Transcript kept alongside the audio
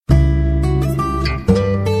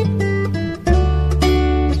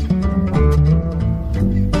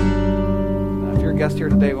here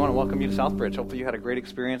today, we want to welcome you to Southbridge. Hopefully you had a great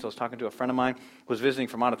experience. I was talking to a friend of mine who was visiting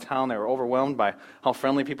from out of town. They were overwhelmed by how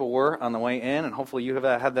friendly people were on the way in, and hopefully you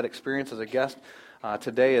have had that experience as a guest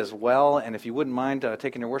today as well. And if you wouldn't mind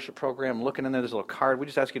taking your worship program, looking in there, there's a little card. We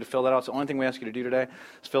just ask you to fill that out. It's the only thing we ask you to do today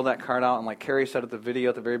is fill that card out. And like Carrie said at the video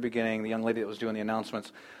at the very beginning, the young lady that was doing the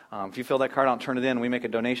announcements, if you fill that card out and turn it in, we make a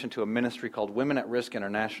donation to a ministry called Women at Risk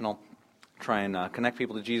International. Try and connect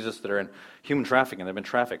people to Jesus that are in human trafficking. They've been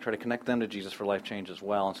trafficked. Try to connect them to Jesus for life change as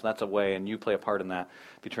well. And so that's a way, and you play a part in that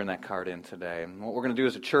if you turn that card in today. And what we're going to do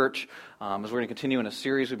as a church is we're going to continue in a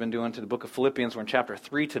series we've been doing to the book of Philippians. We're in chapter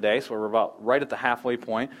 3 today, so we're about right at the halfway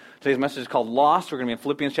point. Today's message is called Lost. We're going to be in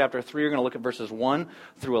Philippians chapter 3. We're going to look at verses 1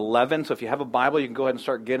 through 11. So if you have a Bible, you can go ahead and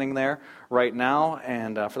start getting there right now.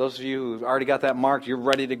 And for those of you who've already got that marked, you're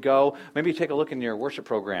ready to go. Maybe you take a look in your worship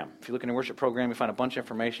program. If you look in your worship program, you find a bunch of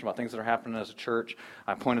information about things that are happening as a church.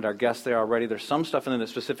 I pointed our guests there already. There's some stuff in there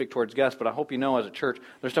that's specific towards guests, but I hope you know as a church,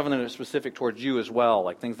 there's stuff in there that's specific towards you as well,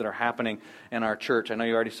 like things that are happening in our church. I know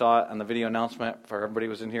you already saw it on the video announcement for everybody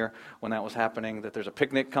who was in here when that was happening, that there's a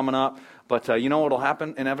picnic coming up. But you know what will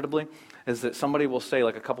happen inevitably is that somebody will say,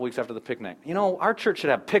 like a couple weeks after the picnic, you know, our church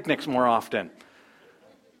should have picnics more often.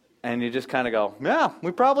 And you just kind of go, yeah,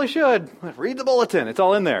 we probably should. Read the bulletin. It's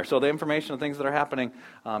all in there. So the information and things that are happening,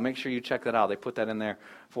 make sure you check that out. They put that in there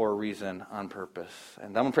for a reason, on purpose.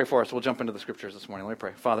 And I'm going to pray for us. We'll jump into the scriptures this morning. Let me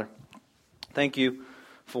pray. Father, thank you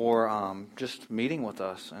for just meeting with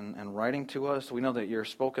us and writing to us. We know that your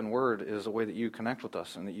spoken word is a way that you connect with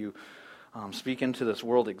us and that you speak into this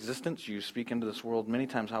world existence. You speak into this world many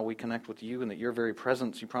times how we connect with you, and that your very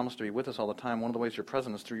presence, you promise to be with us all the time. One of the ways you're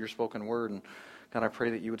present is through your spoken word. And God, I pray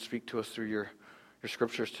that you would speak to us through your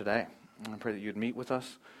scriptures today. And I pray that you would meet with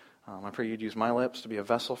us. I pray you'd use my lips to be a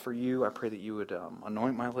vessel for you. I pray that you would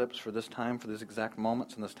anoint my lips for this time, for these exact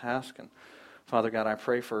moments in this task. And Father God, I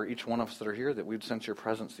pray for each one of us that are here that we'd sense your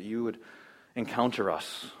presence, that you would encounter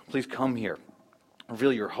us. Please come here.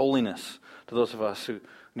 Reveal your holiness to those of us who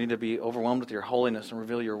need to be overwhelmed with your holiness, and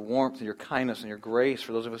reveal your warmth and your kindness and your grace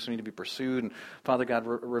for those of us who need to be pursued. And Father God,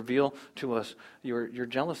 reveal to us your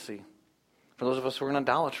jealousy for those of us who are in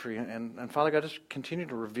idolatry. And Father God, just continue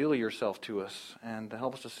to reveal yourself to us and to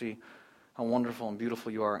help us to see how wonderful and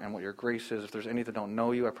beautiful you are and what your grace is. If there's any that don't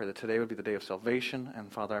know you, I pray that today would be the day of salvation.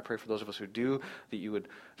 And Father, I pray for those of us who do, that you would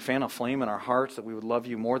fan a flame in our hearts, that we would love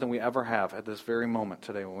you more than we ever have at this very moment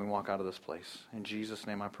today when we walk out of this place. In Jesus'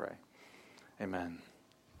 name I pray. Amen.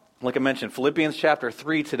 Like I mentioned, Philippians chapter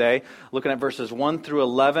 3 today, looking at verses 1 through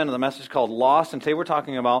 11, and the message is called Lost. And today we're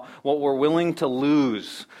talking about what we're willing to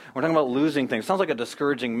lose. We're talking about losing things. Sounds like a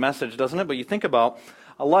discouraging message, doesn't it? But you think about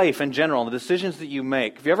a life in general, the decisions that you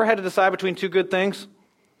make. Have you ever had to decide between two good things?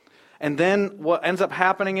 And then what ends up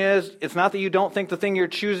happening is, it's not that you don't think the thing you're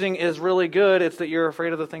choosing is really good, it's that you're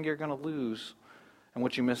afraid of the thing you're going to lose and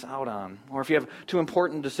what you miss out on. Or if you have two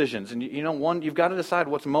important decisions, and you know, one, you've got to decide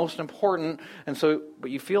what's most important, and so, but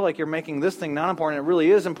you feel like you're making this thing not important, it really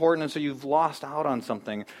is important, and so you've lost out on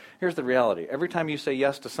something. Here's the reality. Every time you say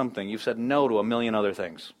yes to something, you've said no to a million other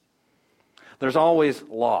things. There's always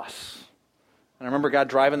loss. And I remember God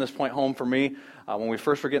driving this point home for me when we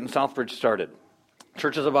first were getting Southbridge started.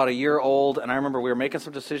 Church is about a year old, and I remember we were making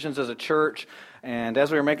some decisions as a church, and as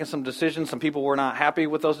we were making some decisions, some people were not happy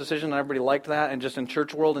with those decisions, and everybody liked that. And just in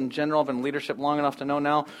church world in general, I've been in leadership long enough to know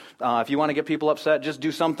now, if you want to get people upset, just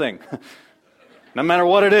do something. No matter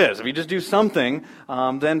what it is, if you just do something,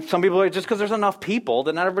 then some people, just because there's enough people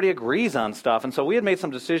that not everybody agrees on stuff. And so we had made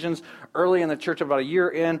some decisions early in the church about a year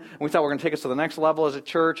in, and we thought we were going to take us to the next level as a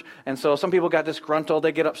church. And so some people got disgruntled,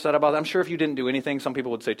 they get upset about it. I'm sure if you didn't do anything, some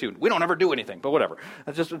people would say too, we don't ever do anything, but whatever.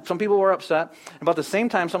 It's just some people were upset. About the same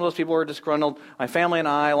time, some of those people were disgruntled. My family and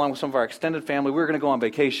I, along with some of our extended family, we were going to go on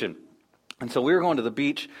vacation. And so we were going to the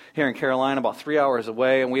beach here in Carolina, about 3 hours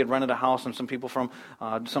away, and we had rented a house, and some people from,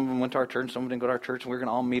 some of them went to our church, some of them didn't go to our church, and we were going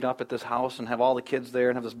to all meet up at this house and have all the kids there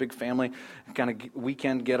and have this big family kind of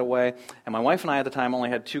weekend getaway. And my wife and I at the time only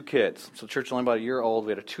had 2 kids, so the church was only about a year old.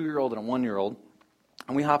 We had a 2-year-old and a 1-year-old.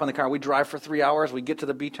 And we hop in the car, we drive for 3 hours, we get to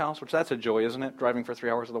the beach house, which that's a joy, isn't it? Driving for 3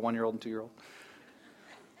 hours with a 1-year-old and 2-year-old.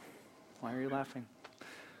 Why are you laughing?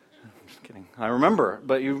 I'm just kidding. I remember,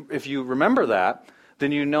 but if you remember that,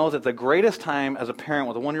 then you know that the greatest time as a parent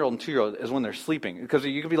with a 1-year-old and 2-year-old is when they're sleeping. Because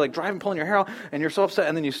you could be like driving, pulling your hair out, and you're so upset,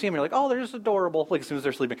 and then you see them, you're like, oh, they're just adorable, like as soon as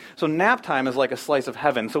they're sleeping. So nap time is like a slice of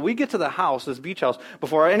heaven. So we get to the house, this beach house,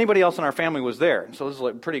 before anybody else in our family was there. So this is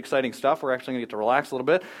like pretty exciting stuff. We're actually going to get to relax a little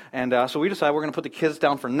bit. And so we decided we're going to put the kids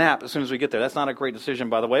down for nap as soon as we get there. That's not a great decision,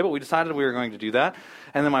 by the way, but we decided we were going to do that.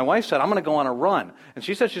 And then my wife said, I'm going to go on a run. And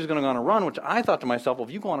she said she was going to go on a run, which I thought to myself, well,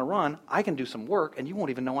 if you go on a run, I can do some work, and you won't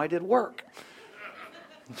even know I did work.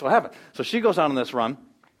 That's what happened. So she goes out on this run.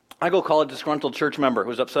 I go call a disgruntled church member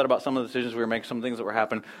who's upset about some of the decisions we were making, some things that were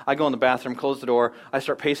happening. I go in the bathroom, close the door. I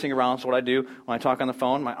start pacing around. So what I do when I talk on the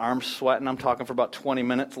phone, my arm's sweating. I'm talking for about 20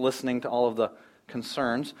 minutes, listening to all of the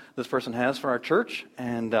concerns this person has for our church.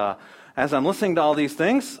 And as I'm listening to all these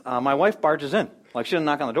things, my wife barges in. Like, she didn't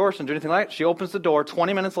knock on the door, she didn't do anything like that. She opens the door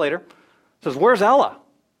 20 minutes later, says, "Where's Ella?"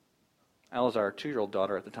 Ella's our 2-year-old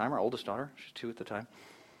daughter at the time, our oldest daughter. She's 2 at the time.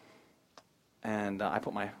 And I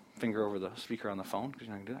put my finger over the speaker on the phone, because you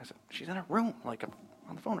know I can do that. I said, "She's in her room, like I'm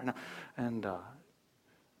on the phone right now." And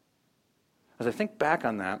as I think back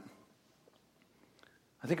on that,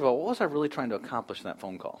 I think about what was I really trying to accomplish in that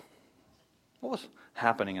phone call? What was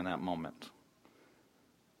happening in that moment?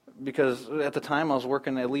 Because at the time I was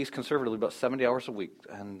working at least conservatively about 70 hours a week.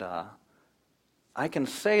 And I can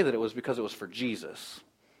say that it was because it was for Jesus.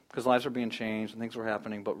 Because lives were being changed and things were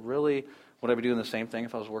happening. But really, would I be doing the same thing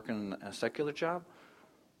if I was working a secular job?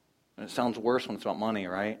 And it sounds worse when it's about money,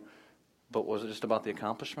 right? But was it just about the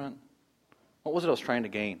accomplishment? What was it I was trying to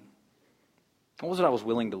gain? What was it I was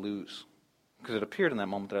willing to lose? Because it appeared in that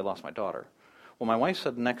moment that I lost my daughter. What my wife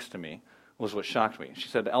said next to me was what shocked me. She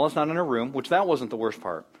said, "Ella's not in her room," which that wasn't the worst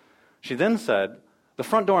part. She then said, "The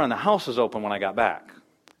front door in the house is open when I got back."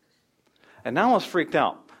 And now I was freaked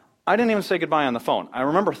out. I didn't even say goodbye on the phone. I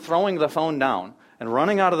remember throwing the phone down and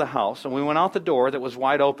running out of the house, and we went out the door that was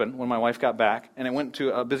wide open when my wife got back, and it went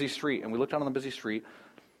to a busy street, and we looked out on the busy street,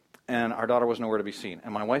 and our daughter was nowhere to be seen.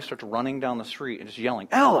 And my wife starts running down the street and just yelling,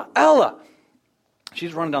 "Ella! Ella!"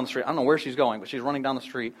 She's running down the street. I don't know where she's going, but she's running down the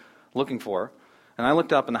street looking for her. And I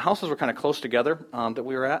looked up, and the houses were kind of close together that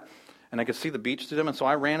we were at, and I could see the beach through them, and so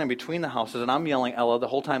I ran in between the houses, and I'm yelling Ella the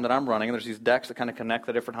whole time that I'm running, and there's these decks that kind of connect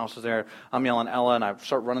the different houses there. I'm yelling Ella, and I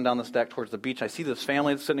start running down this deck towards the beach. I see this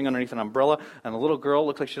family that's sitting underneath an umbrella, and a little girl,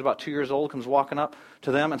 looks like she's about 2 years old, comes walking up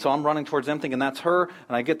to them, and so I'm running towards them thinking that's her,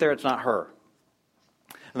 and I get there, it's not her.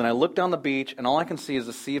 And then I look down the beach, and all I can see is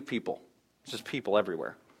a sea of people. It's just people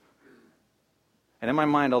everywhere. And in my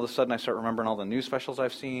mind, all of a sudden, I start remembering all the news specials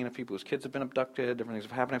I've seen of people whose kids have been abducted, different things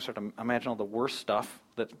have happened. I start to imagine all the worst stuff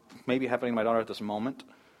that may be happening to my daughter at this moment.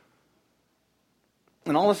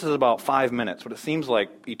 And all this is about 5 minutes, but it seems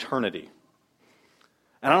like eternity.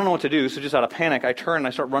 And I don't know what to do, so just out of panic, I turn and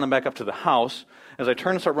I start running back up to the house. As I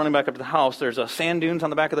turn and start running back up to the house, there's sand dunes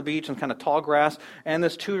on the back of the beach and kind of tall grass, and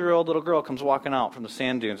this 2-year-old little girl comes walking out from the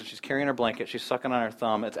sand dunes, and she's carrying her blanket, she's sucking on her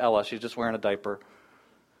thumb. It's Ella, she's just wearing a diaper.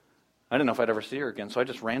 I didn't know if I'd ever see her again, so I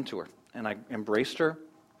just ran to her, and I embraced her.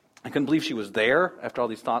 I couldn't believe she was there after all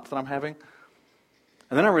these thoughts that I'm having.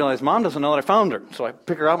 And then I realized Mom doesn't know that I found her. So I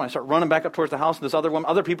pick her up, and I start running back up towards the house, and this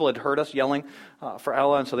other people had heard us yelling for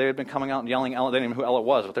Ella, and so they had been coming out and yelling Ella. They didn't even know who Ella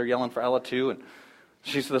was, but they're yelling for Ella too. And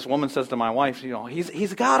this woman says to my wife,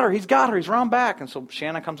 he's got her, he's run back. And so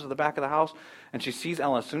Shanna comes to the back of the house, and she sees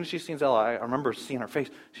Ella. As soon as she sees Ella, I remember seeing her face,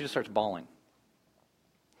 she just starts bawling.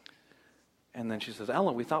 And then she says,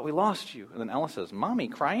 "Ella, we thought we lost you." And then Ella says, "Mommy,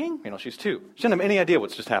 crying?" She's 2. She didn't have any idea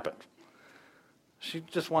what's just happened. She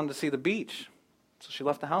just wanted to see the beach. So she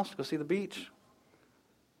left the house to go see the beach.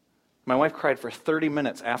 My wife cried for 30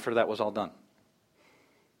 minutes after that was all done.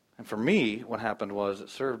 And for me, what happened was it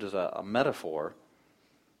served as a metaphor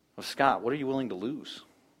of, Scott, what are you willing to lose?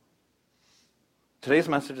 Today's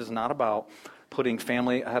message is not about putting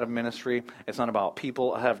family ahead of ministry. It's not about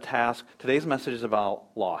people ahead of tasks. Today's message is about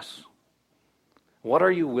loss. What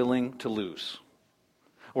are you willing to lose?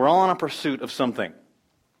 We're all on a pursuit of something.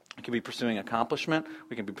 We can be pursuing accomplishment.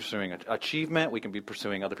 We can be pursuing achievement. We can be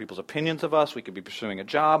pursuing other people's opinions of us. We could be pursuing a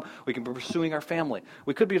job. We can be pursuing our family.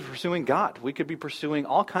 We could be pursuing God. We could be pursuing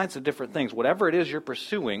all kinds of different things. Whatever it is you're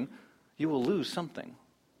pursuing, you will lose something.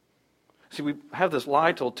 See, we have this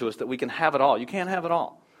lie told to us that we can have it all. You can't have it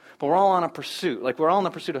all. But we're all on a pursuit. Like, we're all in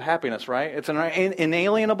the pursuit of happiness, right? It's an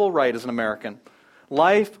inalienable right as an American.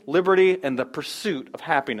 Life, liberty, and the pursuit of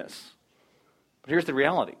happiness. But here's the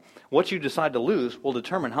reality. What you decide to lose will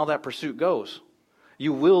determine how that pursuit goes.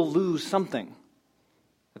 You will lose something.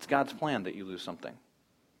 It's God's plan that you lose something.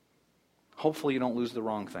 Hopefully you don't lose the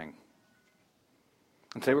wrong thing.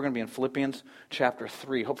 And today we're going to be in Philippians chapter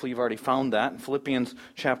 3. Hopefully you've already found that. In Philippians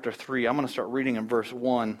chapter 3, I'm going to start reading in verse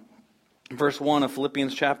 1. Verse 1 of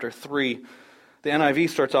Philippians chapter 3, the NIV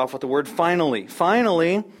starts off with the word finally.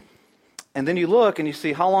 Finally, and then you look and you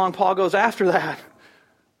see how long Paul goes after that.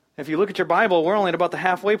 If you look at your Bible, we're only at about the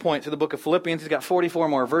halfway point through the book of Philippians. He's got 44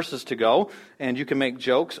 more verses to go, and you can make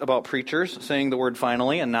jokes about preachers saying the word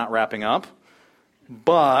finally and not wrapping up.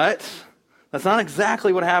 But that's not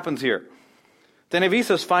exactly what happens here. The NIV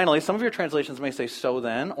says finally. Some of your translations may say so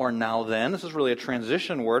then or now then. This is really a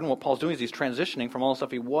transition word, and what Paul's doing is he's transitioning from all the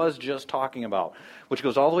stuff he was just talking about, which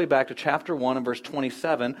goes all the way back to chapter 1 and verse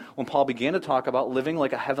 27, when Paul began to talk about living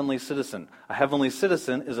like a heavenly citizen. A heavenly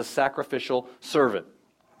citizen is a sacrificial servant.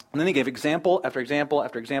 And then he gave example after example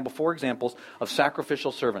after example, 4 examples of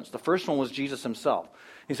sacrificial servants. The first one was Jesus himself.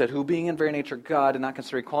 He said, who being in very nature God did not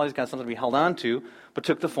consider equality with God something to be held on to, but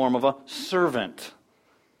took the form of a servant.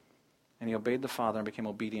 And he obeyed the Father and became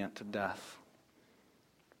obedient to death.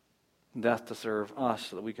 Death to serve us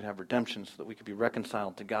so that we could have redemption, so that we could be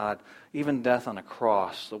reconciled to God. Even death on a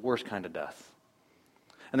cross, the worst kind of death.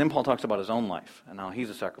 And then Paul talks about his own life and how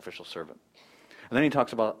he's a sacrificial servant. And then he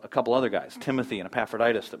talks about a couple other guys, Timothy and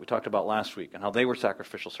Epaphroditus, that we talked about last week, and how they were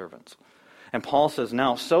sacrificial servants. And Paul says,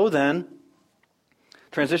 now, so then,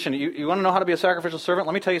 transition, you want to know how to be a sacrificial servant?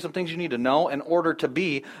 Let me tell you some things you need to know in order to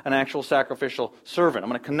be an actual sacrificial servant. I'm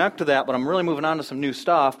going to connect to that, but I'm really moving on to some new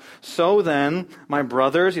stuff. So then, my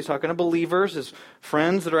brothers, he's talking to believers, his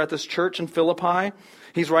friends that are at this church in Philippi.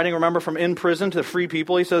 He's writing, remember, from in prison to free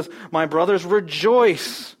people. He says, my brothers,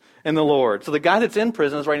 rejoice in the Lord. So the guy that's in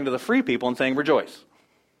prison is writing to the free people and saying, rejoice.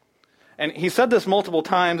 And he said this multiple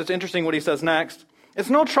times. It's interesting what he says next.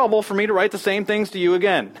 It's no trouble for me to write the same things to you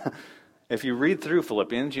again. If you read through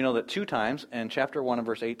Philippians, you know that 2 times in chapter 1 and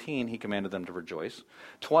verse 18, he commanded them to rejoice.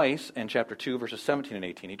 Twice in chapter 2, verses 17 and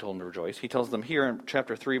 18, he told them to rejoice. He tells them here in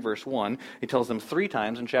chapter 3, verse 1, he tells them 3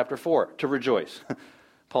 times in chapter 4 to rejoice.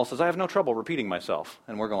 Paul says, I have no trouble repeating myself.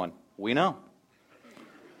 And we're going, we know.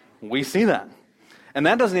 We see that. And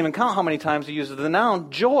that doesn't even count how many times he uses the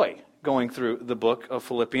noun joy going through the book of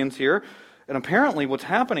Philippians here. And apparently what's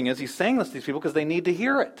happening is he's saying this to these people because they need to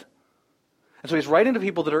hear it. And so he's writing to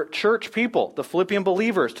people that are church people, the Philippian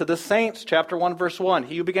believers, to the saints, chapter 1, verse 1.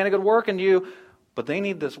 He who began a good work in you, but they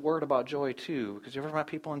need this word about joy too. Because you ever met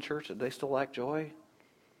people in church that they still lack joy?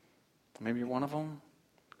 Maybe you're one of them.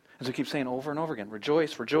 And so he keeps saying over and over again,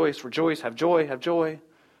 rejoice, rejoice, rejoice, have joy, have joy.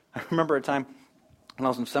 I remember a time when I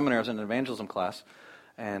was in seminary, I was in an evangelism class,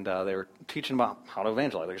 and they were teaching about how to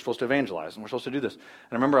evangelize. Like, you're supposed to evangelize, and we're supposed to do this. And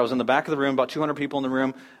I remember I was in the back of the room, about 200 people in the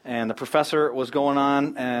room, and the professor was going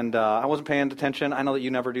on, and I wasn't paying attention. I know that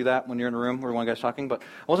you never do that when you're in a room where one guy's talking, but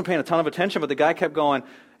I wasn't paying a ton of attention, but the guy kept going,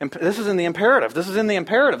 this is in the imperative, this is in the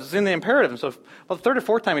imperative, this is in the imperative. And so about the third or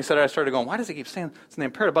fourth time he said it, I started going, why does he keep saying it's in the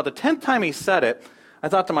imperative? About the 10th time he said it, I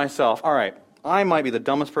thought to myself, all right, I might be the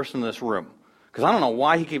dumbest person in this room, because I don't know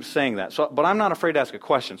why he keeps saying that. But I'm not afraid to ask a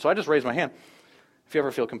question, so I just raised my hand. If you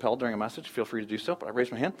ever feel compelled during a message, feel free to do so. But I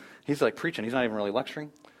raised my hand. He's like preaching. He's not even really lecturing.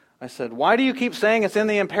 I said, why do you keep saying it's in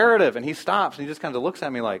the imperative? And he stops, and he just kind of looks at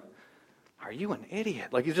me like, are you an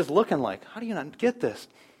idiot? Like, he's just looking like, how do you not get this?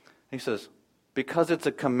 And he says, because it's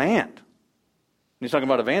a command. And he's talking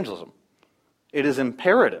about evangelism. It is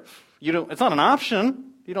imperative. It's not an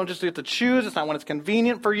option. You don't just get to choose. It's not when it's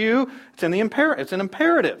convenient for you. It's in the imperative. It's an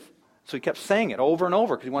imperative. So he kept saying it over and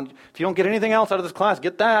over, because if you don't get anything else out of this class,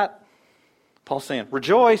 get that. Paul's saying,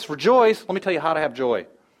 rejoice, rejoice. Let me tell you how to have joy.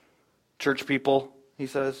 Church people, he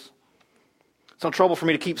says, it's no trouble for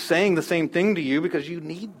me to keep saying the same thing to you because you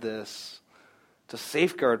need this. It's a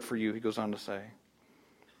safeguard for you, he goes on to say.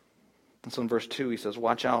 And so in verse 2, he says,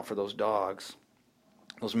 watch out for those dogs,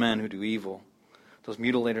 those men who do evil, those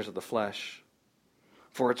mutilators of the flesh.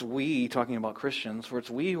 For it's we, talking about Christians, for it's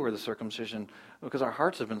we who are the circumcision, because our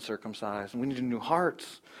hearts have been circumcised, and we need new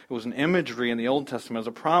hearts. It was an imagery in the Old Testament. It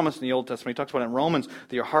was a promise in the Old Testament. He talks about it in Romans,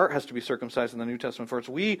 that your heart has to be circumcised in the New Testament. For it's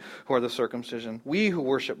we who are the circumcision, we who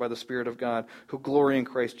worship by the Spirit of God, who glory in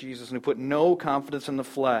Christ Jesus, and who put no confidence in the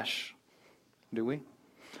flesh. Do we?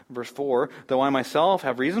 Verse 4, though I myself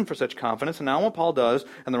have reason for such confidence, and now what Paul does,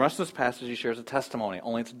 and the rest of this passage, he shares a testimony.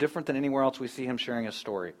 Only it's different than anywhere else we see him sharing his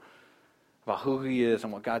story about who he is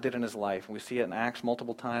and what God did in his life. And we see it in Acts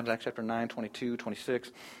multiple times, Acts chapter 9, 22,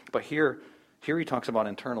 26. But here he talks about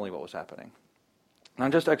internally what was happening.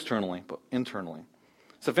 Not just externally, but internally.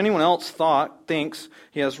 So if anyone else thinks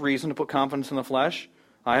he has reason to put confidence in the flesh,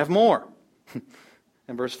 I have more.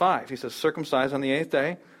 In verse 5, he says, circumcised on the 8th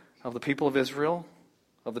day of the people of Israel,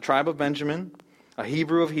 of the tribe of Benjamin, a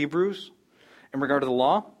Hebrew of Hebrews, in regard to the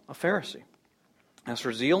law, a Pharisee. As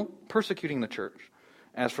for zeal, persecuting the church.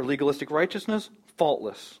 As for legalistic righteousness,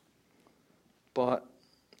 faultless. But,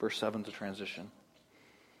 verse 7 is a transition.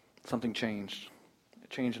 Something changed. It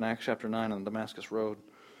changed in Acts chapter 9 on the Damascus Road.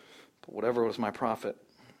 But whatever was my profit,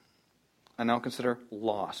 I now consider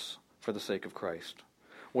loss for the sake of Christ.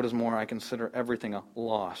 What is more, I consider everything a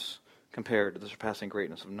loss compared to the surpassing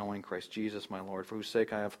greatness of knowing Christ Jesus my Lord, for whose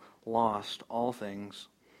sake I have lost all things.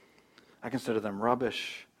 I consider them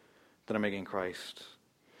rubbish that I may gain Christ,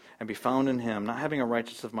 and be found in him, not having a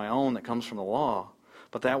righteousness of my own that comes from the law,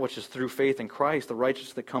 but that which is through faith in Christ, the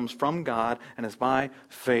righteousness that comes from God and is by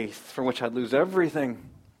faith, for which I'd lose everything.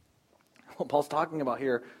 What Paul's talking about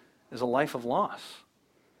here is a life of loss.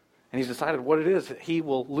 And he's decided what it is that he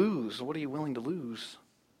will lose. What are you willing to lose?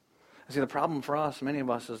 See, the problem for us, many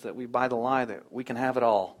of us, is that we buy the lie that we can have it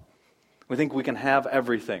all. We think we can have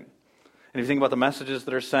everything. And if you think about the messages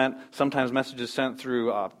that are sent, sometimes messages sent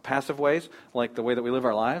through passive ways, like the way that we live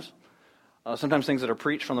our lives. Sometimes things that are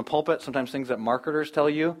preached from the pulpit, sometimes things that marketers tell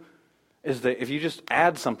you, is that if you just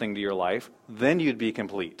add something to your life, then you'd be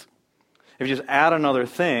complete. If you just add another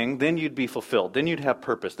thing, then you'd be fulfilled. Then you'd have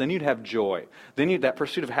purpose. Then you'd have joy. Then that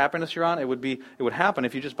pursuit of happiness you're on, it would happen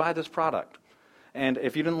if you just buy this product. And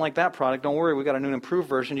if you didn't like that product, don't worry, we got a new and improved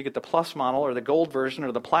version. You get the plus model or the gold version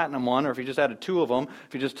or the platinum one, or if you just added 2 of them,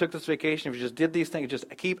 if you just took this vacation, if you just did these things, just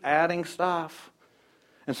keep adding stuff.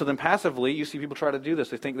 And so then passively, you see people try to do this.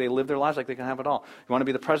 They think they live their lives like they can have it all. You want to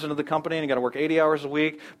be the president of the company and you got to work 80 hours a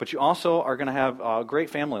week, but you also are going to have a great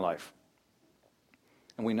family life.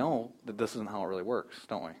 And we know that this isn't how it really works,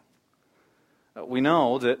 don't we? We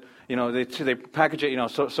know that, they package it,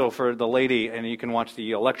 so for the lady, and you can watch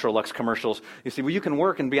the Electrolux commercials, you see, well, you can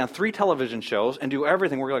work and be on 3 television shows and do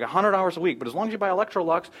everything, work like 100 hours a week, but as long as you buy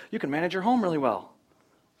Electrolux, you can manage your home really well.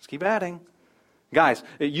 Let's keep adding. Guys,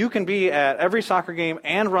 you can be at every soccer game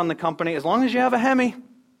and run the company as long as you have a Hemi.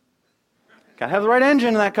 Got to have the right engine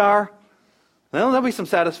in that car. Then there'll be some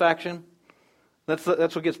satisfaction. That's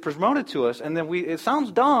what gets promoted to us, and then it sounds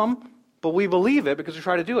dumb, but we believe it because we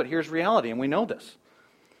try to do it. Here's reality, and we know this.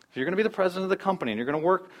 If you're going to be the president of the company and you're going to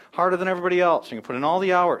work harder than everybody else, and you put in all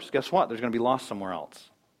the hours, guess what? There's going to be lost somewhere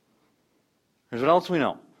else. Here's what else we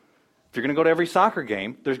know. If you're going to go to every soccer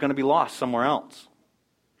game, there's going to be lost somewhere else.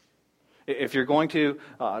 If you're going to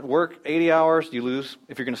work 80 hours, you lose.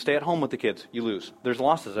 If you're going to stay at home with the kids, you lose. There's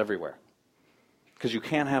losses everywhere because you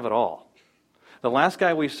can't have it all. The last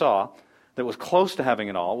guy we saw that was close to having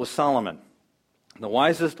it all was Solomon. The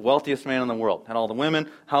wisest, wealthiest man in the world. Had all the women,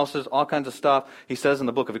 houses, all kinds of stuff. He says in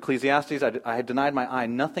the book of Ecclesiastes, I had denied my eye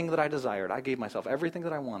nothing that I desired. I gave myself everything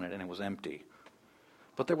that I wanted, and it was empty.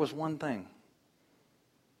 But there was one thing.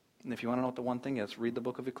 And if you want to know what the one thing is, read the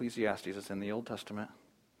book of Ecclesiastes. It's in the Old Testament.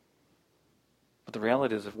 But the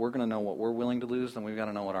reality is, if we're going to know what we're willing to lose, then we've got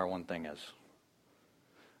to know what our one thing is.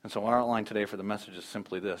 And so our outline today for the message is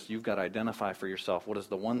simply this. You've got to identify for yourself what is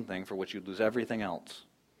the one thing for which you'd lose everything else.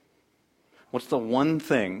 What's the one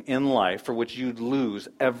thing in life for which you'd lose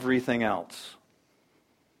everything else?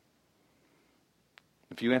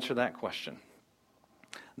 If you answer that question,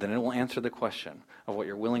 then it will answer the question of what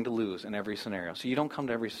you're willing to lose in every scenario. So you don't come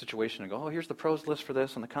to every situation and go, here's the pros list for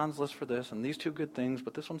this and the cons list for this and these 2 good things,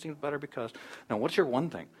 but this one seems better because. No, what's your one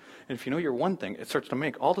thing? And if you know your one thing, it starts to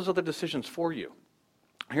make all those other decisions for you.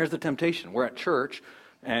 Here's the temptation. We're at church,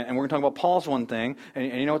 and we're going to talk about Paul's one thing.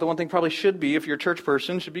 And you know what the one thing probably should be if you're a church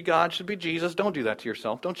person? Should be God, should be Jesus. Don't do that to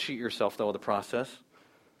yourself. Don't cheat yourself, though, with the process.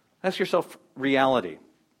 Ask yourself reality.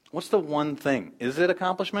 What's the one thing? Is it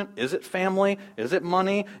accomplishment? Is it family? Is it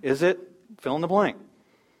money? Is it fill in the blank?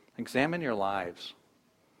 Examine your lives.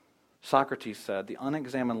 Socrates said, the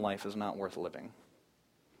unexamined life is not worth living.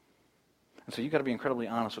 And so you've got to be incredibly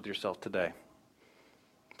honest with yourself today.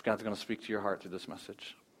 God's going to speak to your heart through this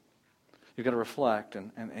message. You've got to reflect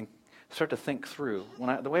and start to think through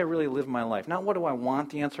the way I really live my life. Not what do I want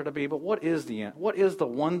the answer to be, but what is the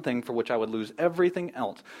one thing for which I would lose everything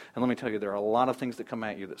else? And let me tell you, there are a lot of things that come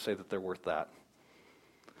at you that say that they're worth that.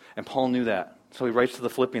 And Paul knew that. So he writes to the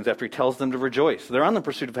Philippians after he tells them to rejoice. They're on the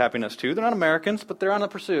pursuit of happiness too. They're not Americans, but they're on the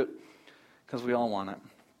pursuit because we all want it.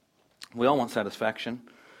 We all want satisfaction.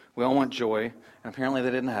 We all want joy. And apparently they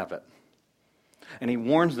didn't have it. And he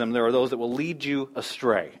warns them there are those that will lead you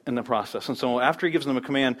astray in the process. And so after he gives them a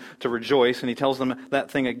command to rejoice, and he tells them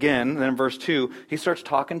that thing again, then in verse 2, he starts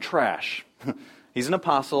talking trash. He's an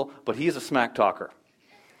apostle, but he's a smack talker.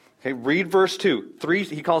 Okay, read verse 2.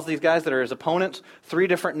 He calls these guys that are his opponents 3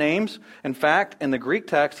 different names. In fact, in the Greek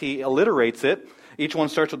text, he alliterates it. Each one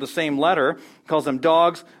starts with the same letter. He calls them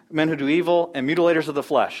dogs, men who do evil, and mutilators of the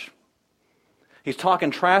flesh. He's talking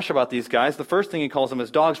trash about these guys. The first thing he calls them is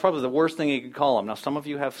dogs, probably the worst thing he could call them. Now, some of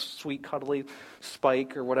you have sweet, cuddly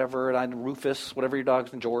Spike or whatever, and Rufus, whatever your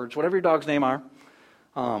dog's name, George, whatever your dog's name are.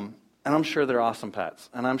 And I'm sure they're awesome pets.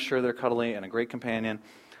 And I'm sure they're cuddly and a great companion.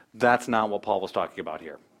 That's not what Paul was talking about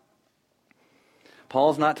here.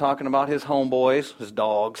 Paul's not talking about his homeboys, his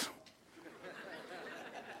dogs.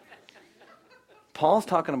 Paul's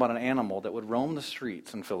talking about an animal that would roam the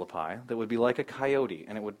streets in Philippi, that would be like a coyote,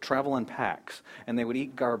 and it would travel in packs, and they would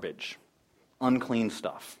eat garbage, unclean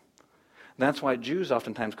stuff. That's why Jews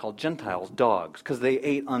oftentimes called Gentiles dogs, because they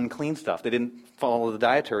ate unclean stuff. They didn't follow the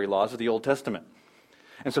dietary laws of the Old Testament.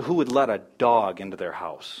 And so who would let a dog into their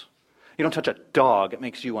house? You don't touch a dog, it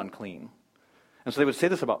makes you unclean. And so they would say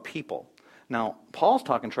this about people. Now, Paul's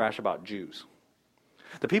talking trash about Jews.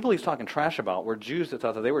 The people he's talking trash about were Jews that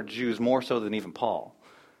thought that they were Jews more so than even Paul.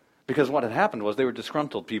 Because what had happened was they were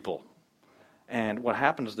disgruntled people. And what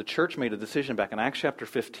happened is the church made a decision back in Acts chapter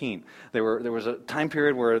 15. There was a time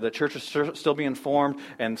period where the church was still being formed,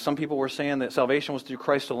 and some people were saying that salvation was through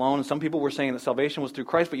Christ alone, and some people were saying that salvation was through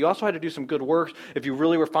Christ, but you also had to do some good works. If you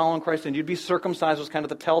really were following Christ, and you'd be circumcised was kind of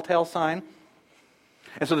the telltale sign.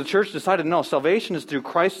 And so the church decided, no, salvation is through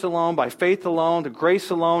Christ alone, by faith alone, through grace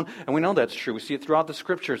alone, and we know that's true. We see it throughout the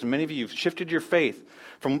Scriptures, and many of you have shifted your faith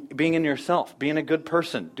from being in yourself, being a good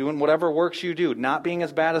person, doing whatever works you do, not being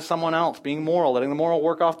as bad as someone else, being moral, letting the moral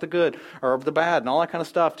work off the good or the bad, and all that kind of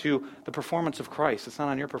stuff, to the performance of Christ. It's not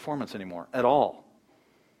on your performance anymore at all.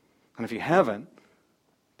 And if you haven't,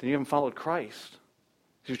 then you haven't followed Christ.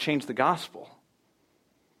 You've changed the gospel.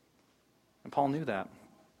 And Paul knew that.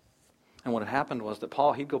 And what had happened was that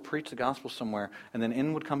Paul, he'd go preach the gospel somewhere, and then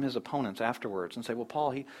in would come his opponents afterwards and say, well,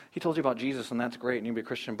 Paul, he told you about Jesus, and that's great, and you can be a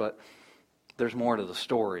Christian, but there's more to the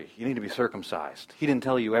story. You need to be circumcised. He didn't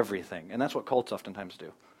tell you everything. And that's what cults oftentimes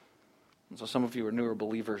do. And so some of you are newer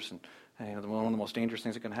believers, and one of the most dangerous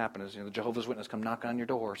things that can happen is the Jehovah's Witness come knock on your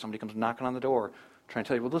door. Somebody comes knocking on the door trying to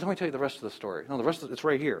tell you, well, let me tell you the rest of the story. No, the rest of it's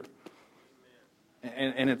right here.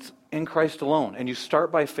 And it's in Christ alone. And you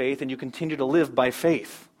start by faith, and you continue to live by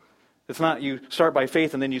faith. It's not you start by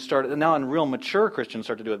faith and then you start. Now, in real mature Christians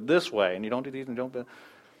start to do it this way, and you don't do these and don't.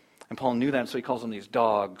 And Paul knew that, so he calls them these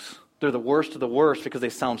dogs. They're the worst of the worst because they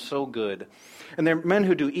sound so good. And they're men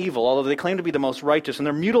who do evil, although they claim to be the most righteous. And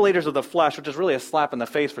they're mutilators of the flesh, which is really a slap in the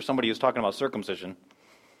face for somebody who's talking about circumcision.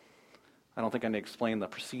 I don't think I need to explain the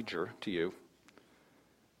procedure to you.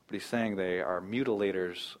 But he's saying they are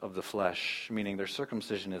mutilators of the flesh, meaning their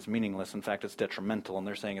circumcision is meaningless. In fact, it's detrimental, and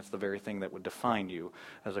they're saying it's the very thing that would define you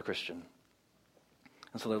as a Christian.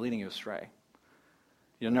 And so they're leading you astray.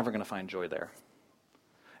 You're never going to find joy there.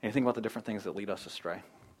 And you think about the different things that lead us astray.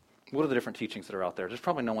 What are the different teachings that are out there? There's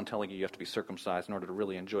probably no one telling you have to be circumcised in order to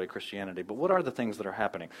really enjoy Christianity. But what are the things that are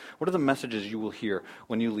happening? What are the messages you will hear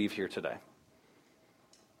when you leave here today?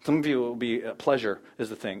 Some of you, it will be pleasure is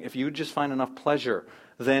the thing. If you just find enough pleasure,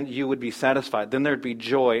 then you would be satisfied. Then there'd be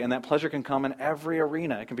joy, and that pleasure can come in every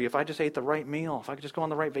arena. It can be if I just ate the right meal, if I could just go on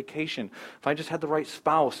the right vacation, if I just had the right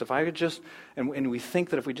spouse, if I could just, and we think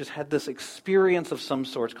that if we just had this experience of some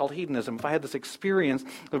sort, it's called hedonism, if I had this experience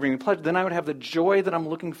of bringing pleasure, then I would have the joy that I'm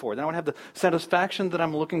looking for. Then I would have the satisfaction that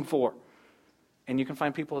I'm looking for. And you can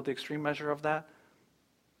find people at the extreme measure of that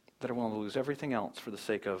are willing to lose everything else for the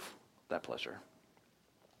sake of that pleasure.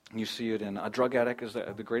 You see it in a drug addict is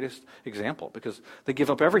the greatest example because they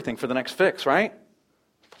give up everything for the next fix, right?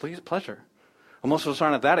 Pleasure. Well, most of us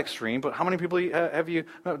aren't at that extreme, but how many people have you?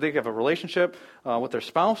 They have a relationship with their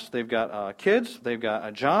spouse, they've got kids, they've got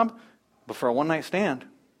a job, but for a one-night stand,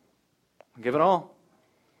 give it all.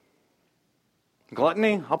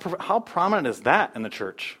 Gluttony, how prominent is that in the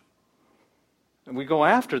church? And we go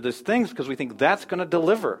after these things because we think that's going to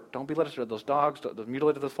deliver. Don't be led astray. Those dogs, the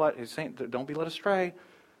mutilated of the flesh, he's saying, don't be led astray.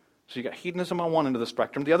 So you got hedonism on one end of the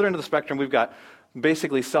spectrum. The other end of the spectrum, we've got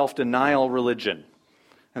basically self-denial religion.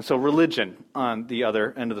 And so religion on the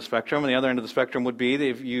other end of the spectrum. And the other end of the spectrum would be that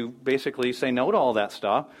if you basically say no to all that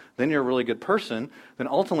stuff, then you're a really good person. Then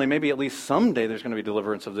ultimately, maybe at least someday there's going to be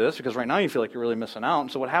deliverance of this, because right now you feel like you're really missing out.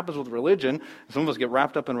 And so what happens with religion, some of us get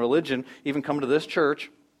wrapped up in religion, even come to this church,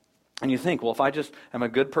 and you think, well, if I just am a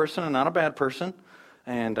good person and not a bad person,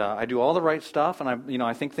 and I do all the right stuff, and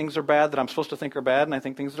I think things are bad that I'm supposed to think are bad, and I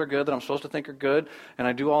think things that are good that I'm supposed to think are good, and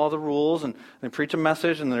I do all the rules, and they preach a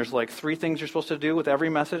message, and there's like 3 things you're supposed to do with every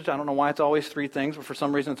message. I don't know why it's always 3 things, but for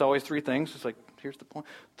some reason it's always 3 things. It's like, here's the point.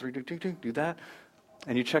 3, do that.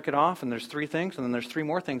 And you check it off, and there's 3 things, and then there's 3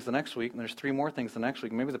 more things the next week, and there's 3 more things the next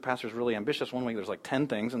week. Maybe the pastor's really ambitious. One week there's like 10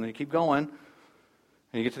 things, and then you keep going.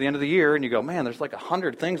 And you get to the end of the year, and you go, man, there's like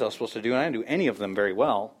 100 things I was supposed to do, and I didn't do any of them very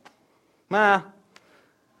well.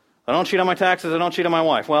 I don't cheat on my taxes, I don't cheat on my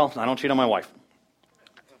wife. Well, I don't cheat on my wife.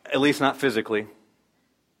 At least not physically.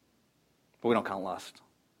 But we don't count lust.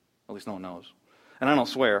 At least no one knows. And I don't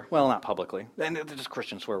swear. Well, not publicly. And they're just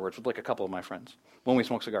Christian swear words with like a couple of my friends when we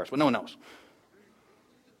smoke cigars. But no one knows.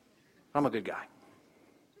 I'm a good guy.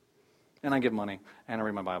 And I give money, and I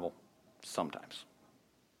read my Bible sometimes.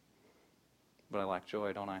 But I lack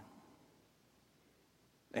joy, don't I?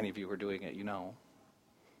 Any of you who are doing it, you know.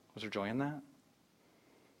 Was there joy in that?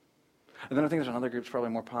 And then I think there's another group that's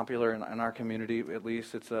probably more popular in our community, at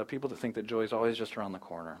least. It's people that think that joy is always just around the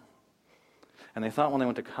corner. And they thought when they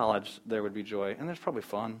went to college there would be joy, and there's probably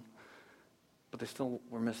fun, but they still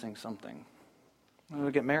were missing something. They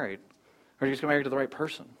would get married, or you just get married to the right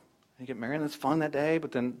person. You get married, and it's fun that day,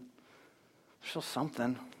 but then there's still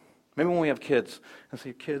something. Maybe when we have kids, and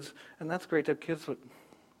see kids, and that's great to have kids, but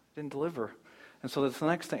didn't deliver. And so that's the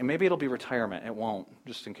next thing. And maybe it'll be retirement. It won't,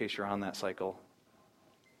 just in case you're on that cycle.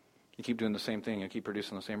 You keep doing the same thing, you keep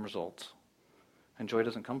producing the same results. And joy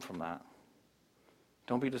doesn't come from that.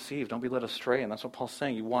 Don't be deceived. Don't be led astray. And that's what Paul's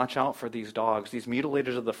saying. You watch out for these dogs, these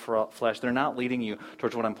mutilators of the flesh. They're not leading you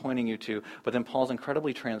towards what I'm pointing you to. But then Paul's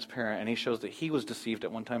incredibly transparent, and he shows that he was deceived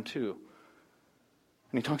at one time too.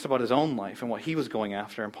 And he talks about his own life and what he was going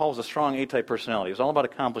after. And Paul was a strong A-type personality. He was all about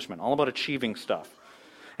accomplishment, all about achieving stuff.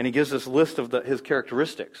 And he gives this list of his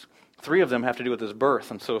characteristics. 3 of them have to do with his birth,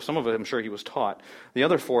 and so some of it I'm sure he was taught. The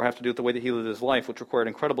other 4 have to do with the way that he lived his life, which required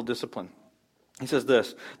incredible discipline. He says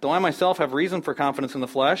this, though I myself have reason for confidence in the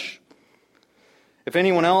flesh, if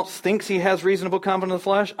anyone else thinks he has reasonable confidence in the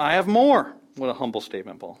flesh, I have more. What a humble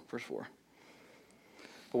statement, Paul. Verse 4.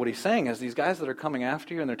 But what he's saying is these guys that are coming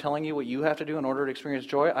after you and they're telling you what you have to do in order to experience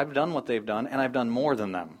joy, I've done what they've done, and I've done more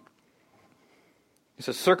than them. He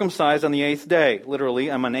says, circumcised on the 8th day. Literally,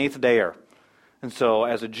 I'm an 8th dayer. And so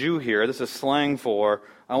as a Jew here, this is slang for,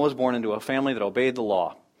 I was born into a family that obeyed the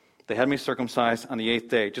law. They had me circumcised on the 8th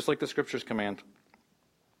day, just like the Scriptures command.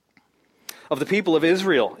 Of the people of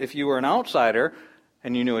Israel, if you were an outsider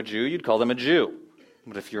and you knew a Jew, you'd call them a Jew.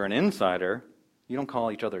 But if you're an insider, you don't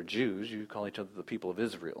call each other Jews, you call each other the people of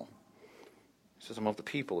Israel. He says, I'm of the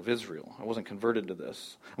people of Israel. I wasn't converted to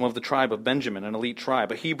this. I'm of the tribe of Benjamin, an elite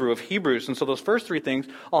tribe, a Hebrew of Hebrews. And so those first 3 things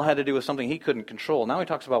all had to do with something he couldn't control. Now he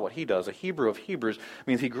talks about what he does. A Hebrew of Hebrews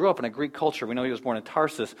means he grew up in a Greek culture. We know he was born in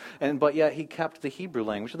Tarsus, but yet he kept the Hebrew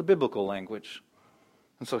language, the biblical language.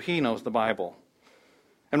 And so he knows the Bible.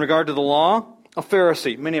 In regard to the law, a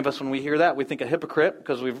Pharisee. Many of us, when we hear that, we think a hypocrite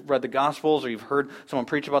because we've read the Gospels or you've heard someone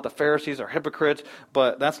preach about the Pharisees are hypocrites,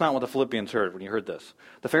 but that's not what the Philippians heard when you heard this.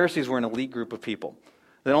 The Pharisees were an elite group of people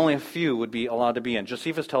that only a few would be allowed to be in.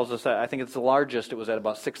 Josephus tells us that I think it's the largest. It was at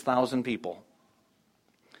about 6,000 people.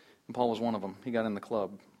 And Paul was one of them. He got in the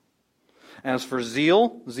club. As for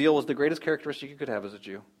zeal, zeal was the greatest characteristic you could have as a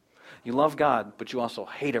Jew. You love God, but you also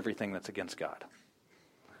hate everything that's against God.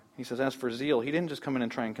 He says, as for zeal, he didn't just come in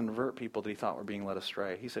and try and convert people that he thought were being led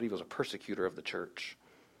astray. He said he was a persecutor of the church.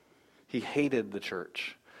 He hated the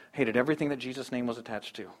church, hated everything that Jesus' name was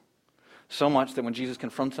attached to. So much that when Jesus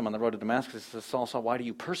confronts him on the road to Damascus, he says, Saul, Saul, why do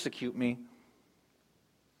you persecute me?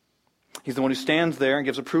 He's the one who stands there and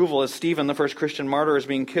gives approval as Stephen, the first Christian martyr, is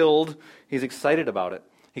being killed. He's excited about it.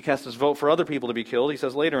 He casts his vote for other people to be killed, he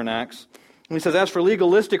says later in Acts. And he says, as for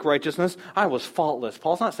legalistic righteousness, I was faultless.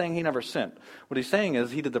 Paul's not saying he never sinned. What he's saying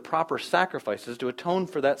is he did the proper sacrifices to atone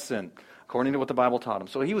for that sin, according to what the Bible taught him.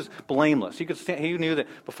 So he was blameless. He knew that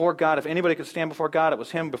before God, if anybody could stand before God, it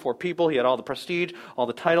was him. Before people, he had all the prestige, all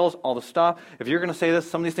the titles, all the stuff. If you're going to say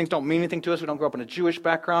this, some of these things don't mean anything to us. We don't grow up in a Jewish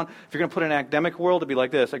background. If you're going to put it in an academic world, it'd be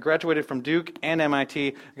like this. I graduated from Duke and MIT.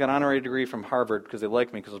 I got an honorary degree from Harvard because they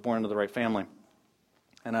liked me because I was born into the right family.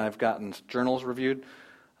 And I've gotten journals reviewed.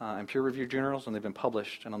 And peer-reviewed journals, and they've been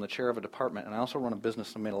published, and I'm the chair of a department, and I also run a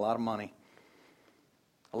business and made a lot of money.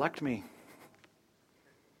 Elect me.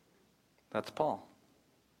 That's Paul.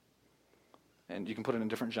 And you can put it in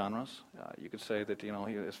different genres. You could say that,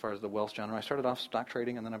 as far as the wealth genre, I started off stock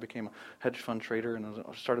trading, and then I became a hedge fund trader, and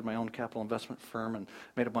I started my own capital investment firm, and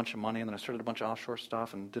made a bunch of money, and then I started a bunch of offshore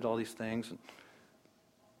stuff, and did all these things, and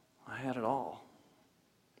I had it all.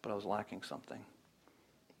 But I was lacking something.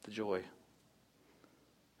 The joy.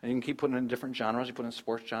 And you can keep putting it in different genres. You put it in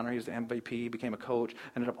sports genre. He was the MVP, became a coach,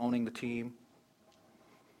 ended up owning the team.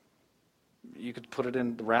 You could put it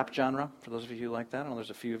in the rap genre, for those of you who like that. I know there's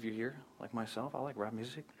a few of you here, like myself. I like rap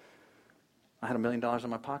music. I had $1 million in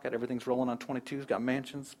my pocket. Everything's rolling on 22s, got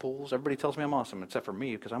mansions, pools. Everybody tells me I'm awesome, except for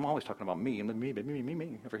me, because I'm always talking about me, and me.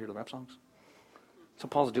 Ever hear the rap songs? That's what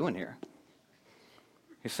Paul's doing here.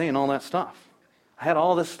 He's saying all that stuff. I had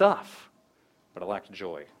all this stuff, but I lacked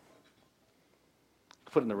joy.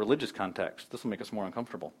 Put it in the religious context, this will make us more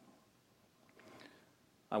uncomfortable.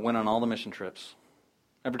 I went on all the mission trips.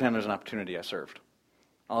 Every time there's an opportunity, I served.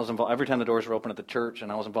 I was involved every time the doors were open at the church,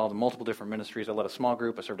 and I was involved in multiple different ministries. I led a small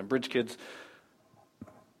group. I served in Bridge Kids,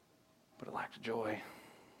 but it lacked joy.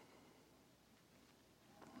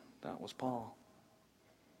 That was Paul.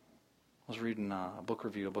 I was reading a book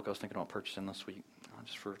review, a book I was thinking about purchasing this week,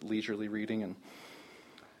 just for leisurely reading, and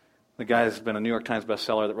the guy has been a New York Times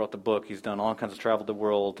bestseller that wrote the book. He's done all kinds of travel the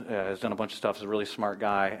world, has done a bunch of stuff. He's a really smart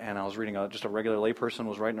guy. And I was reading, just a regular layperson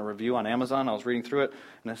was writing a review on Amazon. I was reading through it,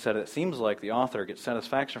 and it said, it seems like the author gets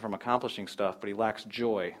satisfaction from accomplishing stuff, but he lacks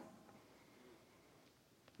joy.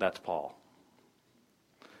 That's Paul.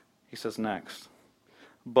 He says next,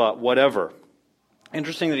 but whatever.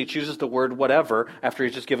 Interesting that he chooses the word whatever after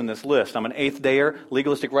he's just given this list. I'm an eighth dayer,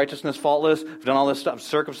 legalistic righteousness, faultless, I've done all this stuff,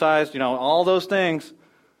 circumcised, all those things.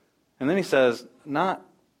 And then he says, not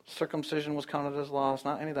circumcision was counted as loss,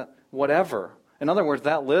 not any of that, whatever. In other words,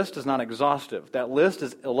 that list is not exhaustive. That list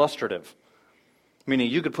is illustrative, meaning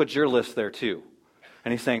you could put your list there too.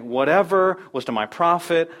 And he's saying, whatever was to my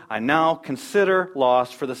profit, I now consider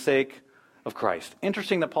lost for the sake of Christ.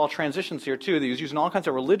 Interesting that Paul transitions here too, that he's using all kinds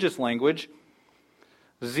of religious language,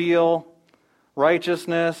 zeal,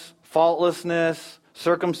 righteousness, faultlessness,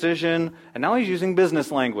 circumcision, and now he's using business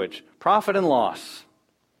language, profit and loss.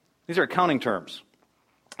 These are accounting terms.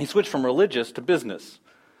 He switched from religious to business.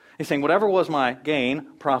 He's saying whatever was my gain,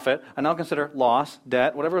 profit, I now consider loss,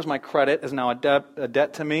 debt. Whatever was my credit is now a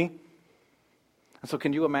debt to me. And so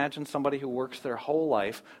can you imagine somebody who works their whole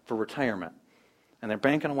life for retirement, and they're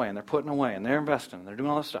banking away, and they're putting away, and they're investing, and they're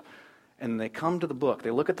doing all this stuff, and they come to the book,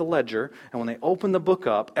 they look at the ledger, and when they open the book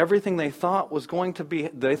up, everything they thought was going to be,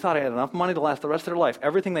 they thought they had enough money to last the rest of their life,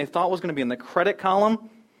 everything they thought was going to be in the credit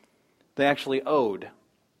column, they actually owed.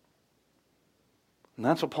 And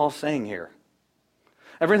that's what Paul's saying here.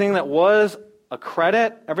 Everything that was a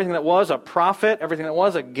credit, everything that was a profit, everything that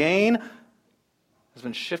was a gain has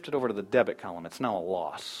been shifted over to the debit column. It's now a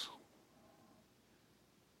loss.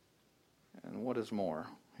 And what is more,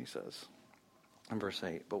 he says in verse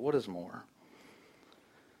 8, but what is more?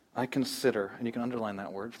 I consider, and you can underline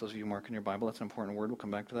that word, for those of you marking your Bible, that's an important word, we'll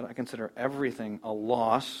come back to that. I consider everything a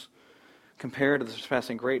loss compared to the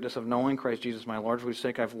surpassing greatness of knowing Christ Jesus my Lord, for whose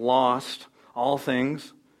sake I've lost all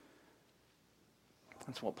things.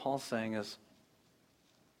 That's what Paul's saying is,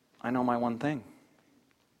 I know my one thing.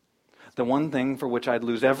 The one thing for which I'd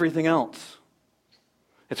lose everything else.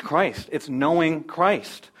 It's Christ. It's knowing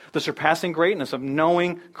Christ. The surpassing greatness of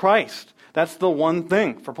knowing Christ. That's the one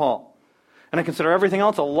thing for Paul. And I consider everything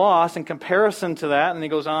else a loss in comparison to that. And he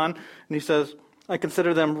goes on and he says, I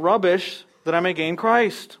consider them rubbish that I may gain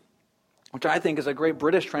Christ. Which I think is a great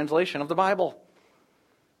British translation of the Bible.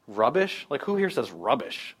 Rubbish? Like who here says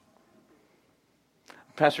rubbish?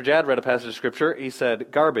 Pastor Jad read a passage of Scripture. He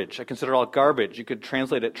said, garbage. I consider all garbage. You could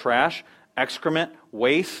translate it trash, excrement,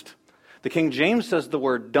 waste. The King James says the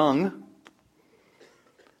word dung.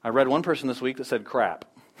 I read one person this week that said crap.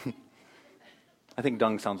 I think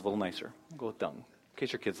dung sounds a little nicer. I'll go with dung, in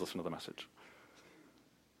case your kids listen to the message.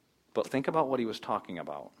 But think about what he was talking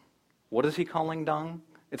about. What is he calling dung?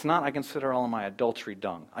 It's not, I consider all of my adultery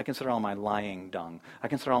dung. I consider all my lying dung. I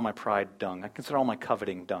consider all my pride dung. I consider all my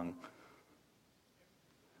coveting dung.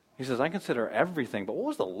 He says, I consider everything, but what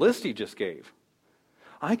was the list he just gave?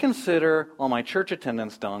 I consider all my church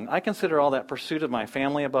attendance dung. I consider all that pursuit of my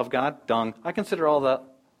family above God dung. I consider all that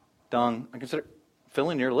dung. I consider,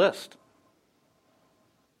 fill in your list.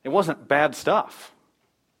 It wasn't bad stuff.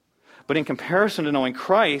 But in comparison to knowing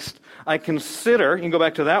Christ, I consider, you can go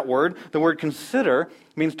back to that word, the word consider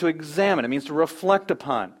means to examine, it means to reflect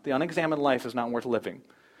upon. The unexamined life is not worth living.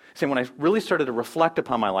 See, when I really started to reflect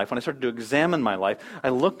upon my life, when I started to examine my life, I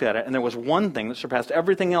looked at it and there was one thing that surpassed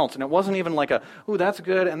everything else. And it wasn't even like ooh, that's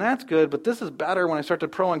good and that's good, but this is better when I start to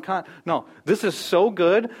pro and con. No, this is so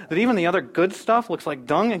good that even the other good stuff looks like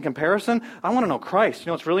dung in comparison. I want to know Christ. You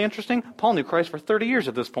know what's really interesting? Paul knew Christ for 30 years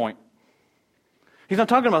at this point. He's not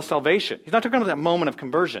talking about salvation. He's not talking about that moment of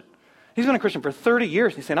conversion. He's been a Christian for 30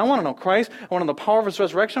 years. He's saying, I want to know Christ. I want to know the power of his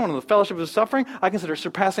resurrection. I want to know the fellowship of his suffering. I consider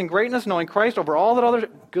surpassing greatness, knowing Christ over all that other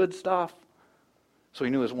good stuff. So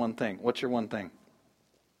he knew his one thing. What's your one thing?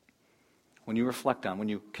 When you reflect on, when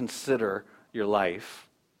you consider your life,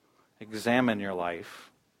 examine your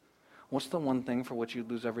life, what's the one thing for which you'd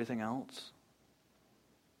lose everything else?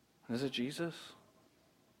 Is it Jesus?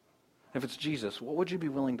 If it's Jesus, what would you be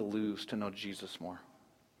willing to lose to know Jesus more?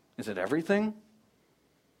 Is it everything?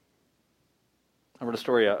 I read a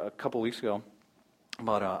story a couple weeks ago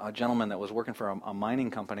about a gentleman that was working for a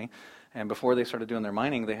mining company, and before they started doing their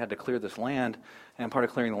mining, they had to clear this land, and part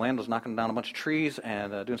of clearing the land was knocking down a bunch of trees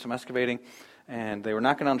and doing some excavating, and they were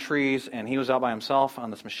knocking down trees, and he was out by himself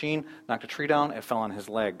on this machine, knocked a tree down, it fell on his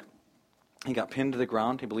leg. He got pinned to the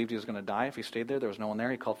ground. He believed he was going to die if he stayed there. There was no one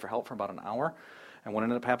there. He called for help for about an hour, and what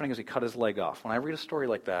ended up happening is he cut his leg off. When I read a story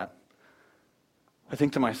like that, I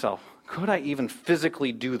think to myself, could I even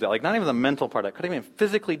physically do that? Like, not even the mental part of it. Could I even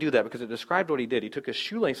physically do that? Because it described what he did. He took his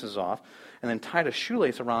shoelaces off and then tied a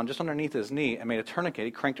shoelace around just underneath his knee and made a tourniquet.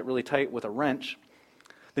 He cranked it really tight with a wrench.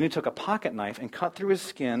 Then he took a pocket knife and cut through his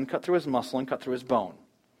skin, cut through his muscle, and cut through his bone.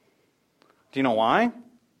 Do you know why?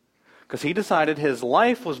 Because he decided his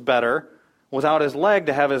life was better without his leg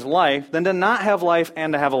to have his life than to not have life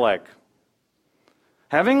and to have a leg.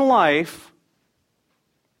 Having life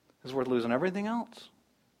is worth losing everything else.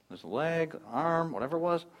 His leg, arm, whatever it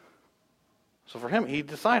was. So for him, he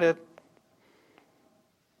decided,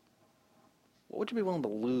 what would you be willing to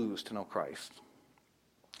lose to know Christ?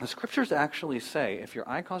 The scriptures actually say, if your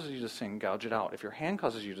eye causes you to sin, gouge it out. If your hand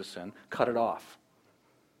causes you to sin, cut it off.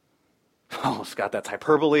 Oh, Scott, that's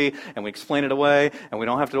hyperbole, and we explain it away, and we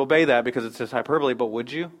don't have to obey that because it's just hyperbole, but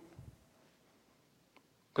would you?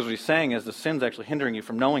 Because what he's saying is the sin's actually hindering you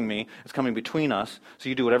from knowing me. It's coming between us, so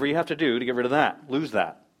you do whatever you have to do to get rid of that, lose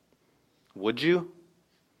that. Would you?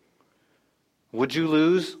 Would you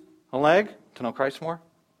lose a leg to know Christ more?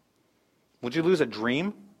 Would you lose a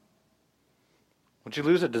dream? Would you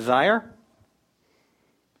lose a desire? Are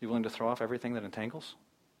you willing to throw off everything that entangles?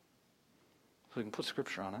 So we can put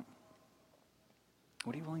scripture on it.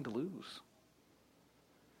 What are you willing to lose?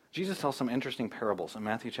 Jesus tells some interesting parables in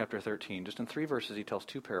Matthew chapter 13. Just in 3 verses, he tells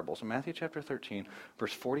 2 parables. In Matthew chapter 13,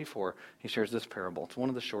 verse 44, he shares this parable. It's one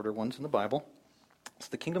of the shorter ones in the Bible. It's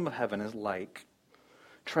the kingdom of heaven is like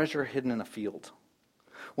treasure hidden in a field.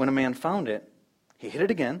 When a man found it, he hid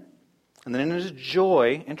it again, and then in his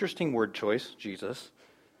joy, interesting word choice, Jesus,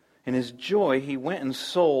 in his joy, he went and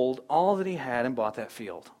sold all that he had and bought that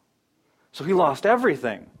field. So he lost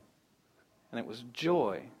everything, and it was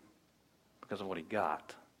joy because of what he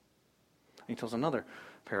got. He tells another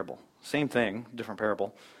parable. Same thing, different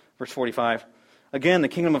parable. Verse 45. Again, the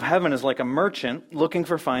kingdom of heaven is like a merchant looking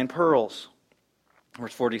for fine pearls.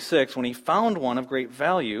 Verse 46. When he found one of great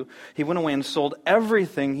value, he went away and sold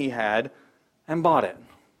everything he had and bought it.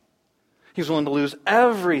 He was willing to lose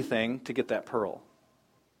everything to get that pearl.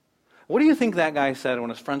 What do you think that guy said when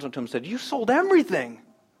his friends went to him and said, "You sold everything"?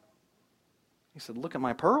 He said, "Look at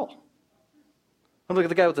my pearl. Look at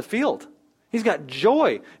the guy with the field. He's got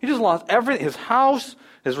joy. He just lost everything. His house,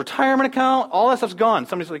 his retirement account, all that stuff's gone."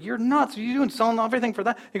 Somebody's like, "You're nuts. What are you doing selling everything for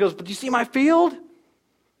that?" He goes, "But do you see my field?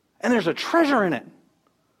 And there's a treasure in it."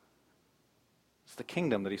 It's the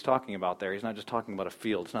kingdom that he's talking about there. He's not just talking about a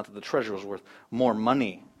field. It's not that the treasure was worth more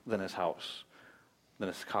money than his house, than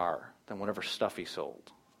his car, than whatever stuff he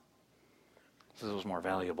sold. This was more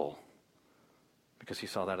valuable because he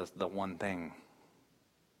saw that as the one thing.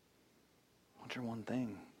 What's your one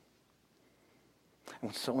thing? And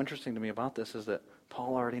what's so interesting to me about this is that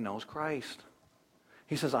Paul already knows Christ.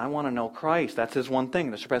 He says, I want to know Christ. That's his one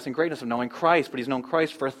thing, the surpassing greatness of knowing Christ. But he's known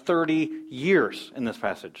Christ for 30 years in this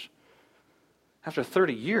passage. After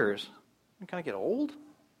 30 years, you kind of get old?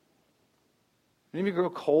 Maybe you grow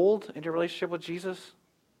cold in your relationship with Jesus?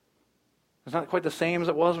 It's not quite the same as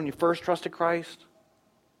it was when you first trusted Christ.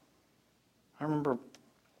 I remember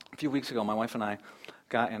a few weeks ago, my wife and I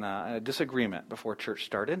got in a disagreement before church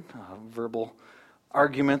started, a verbal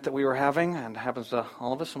argument that we were having, and it happens to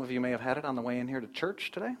all of us. Some of you may have had it on the way in here to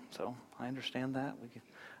church today, so I understand that. We can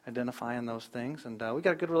identify in those things, and we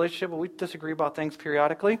got a good relationship, but we disagree about things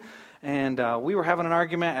periodically, and we were having an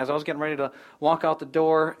argument as I was getting ready to walk out the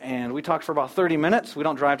door, and we talked for about 30 minutes. We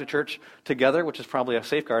don't drive to church together, which is probably a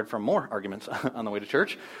safeguard from more arguments on the way to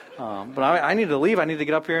church, but I needed to leave. I needed to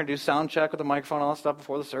get up here and do sound check with the microphone and all that stuff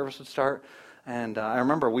before the service would start, and I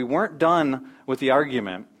remember we weren't done with the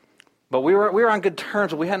argument, but we were on good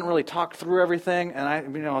terms, but we hadn't really talked through everything, and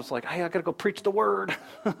I was like, hey, I got to go preach the word.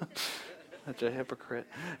 Such a hypocrite.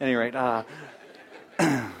 At any rate, I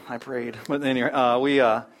prayed. But anyway,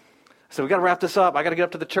 so we got to wrap this up. I got to get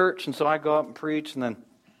up to the church, and so I go up and preach, and then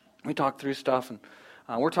we talk through stuff, and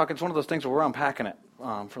we're talking. It's one of those things where we're unpacking it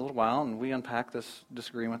for a little while, and we unpacked this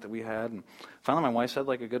disagreement that we had, and finally my wife said,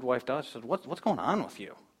 like a good wife does, she said, "What's going on with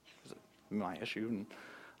you?" Is it my issue? And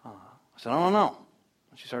I said, "I don't know."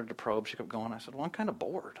 And she started to probe. She kept going. I said, "Well, I'm kind of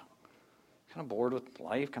bored. Kind of bored with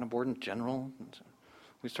life. Kind of bored in general." And so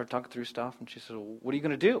we started talking through stuff, and she said, "Well, what are you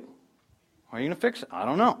going to do? How are you going to fix it?" "I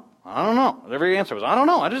don't know. I don't know." Every answer was, "I don't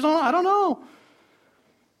know. I just don't know. I don't know."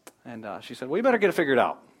 And she said, "Well, you better get it figured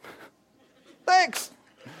out." Thanks.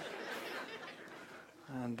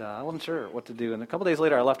 And I wasn't sure what to do. And a couple days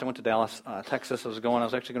later, I left and went to Dallas, Texas. I was actually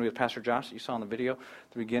going to be with Pastor Josh that you saw in the video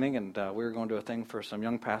at the beginning, and we were going to a thing for some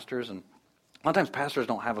young pastors, and a lot of times pastors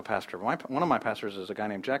don't have a pastor. One of my pastors is a guy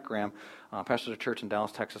named Jack Graham, pastors a church in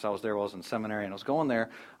Dallas, Texas. I was there while I was in seminary, and I was going there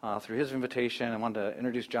through his invitation. I wanted to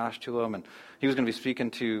introduce Josh to him, and he was going to be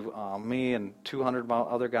speaking to me and 200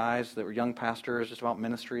 other guys that were young pastors, just about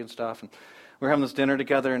ministry and stuff. And we were having this dinner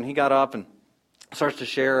together, and he got up and starts to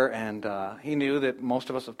share, and he knew that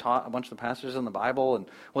most of us have taught a bunch of the passages in the Bible, and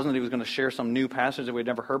it wasn't that he was going to share some new passage that we'd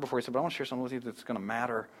never heard before. He said, "But I want to share something with you that's going to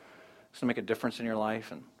matter. It's going to make a difference in your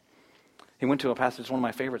life." And he went to a passage, one of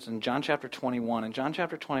my favorites, in John chapter 21. In John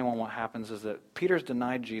chapter 21, what happens is that Peter's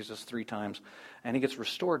denied Jesus 3 times, and he gets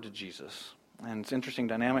restored to Jesus. And it's an interesting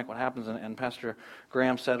dynamic what happens. And Pastor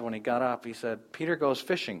Graham said when he got up, he said, Peter goes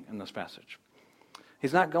fishing in this passage.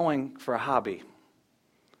 He's not going for a hobby.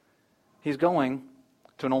 He's going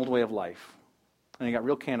to an old way of life. And he got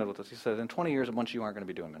real candid with us. He said, in 20 years, a bunch of you aren't going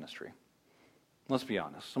to be doing ministry. Let's be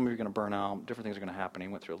honest. Some of you are going to burn out. Different things are going to happen. He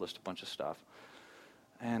went through a list of a bunch of stuff.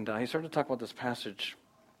 And he started to talk about this passage.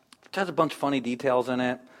 It has a bunch of funny details in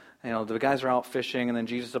it. You know, the guys are out fishing, and then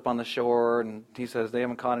Jesus is up on the shore, and he says, they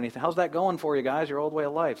haven't caught anything. How's that going for you guys? Your old way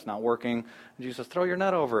of life. It's not working. And Jesus says, throw your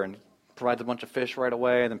net over, and provides a bunch of fish right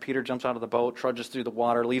away. And then Peter jumps out of the boat, trudges through the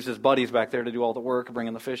water, leaves his buddies back there to do all the work,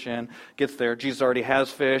 bringing the fish in, gets there. Jesus already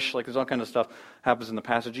has fish. Like, there's all kind of stuff happens in the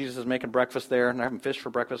passage. Jesus is making breakfast there, and they're having fish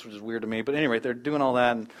for breakfast, which is weird to me. But anyway, they're doing all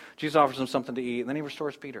that, and Jesus offers them something to eat, and then he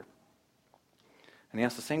restores Peter. And he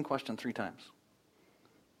asks the same question 3 times.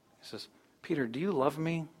 He says, Peter, do you love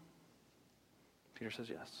me? Peter says,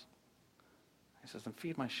 yes. He says, then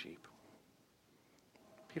feed my sheep.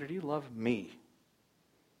 Peter, do you love me?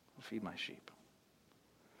 Feed my sheep.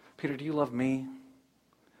 Peter, do you love me?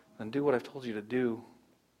 Then do what I've told you to do.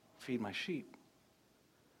 Feed my sheep.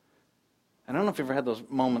 And I don't know if you've ever had those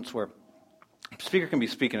moments where a speaker can be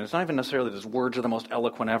speaking. It's not even necessarily that his words are the most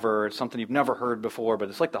eloquent ever. It's something you've never heard before, but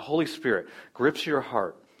it's like the Holy Spirit grips your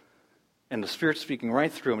heart. And the Spirit's speaking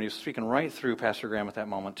right through him. And he was speaking right through Pastor Graham at that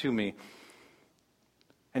moment to me.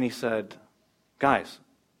 And he said, guys,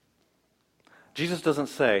 Jesus doesn't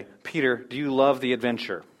say, Peter, do you love the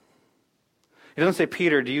adventure? He doesn't say,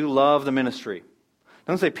 Peter, do you love the ministry? He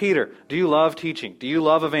doesn't say, Peter, do you love teaching? Do you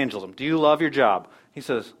love evangelism? Do you love your job? He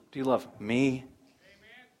says, do you love me? Amen.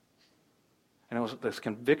 And it was this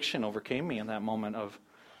conviction overcame me in that moment of,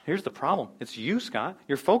 here's the problem. It's you, Scott.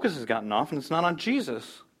 Your focus has gotten off, and it's not on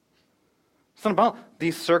Jesus. It's not about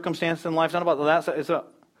these circumstances in life. It's not about that. Are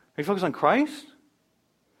you focused on Christ?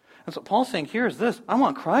 And so Paul's saying here is this. I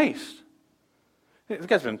want Christ. This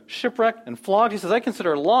guy's been shipwrecked and flogged. He says, I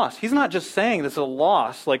consider it a loss. He's not just saying this is a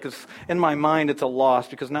loss, like it's, in my mind it's a loss,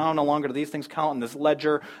 because now no longer do these things count in this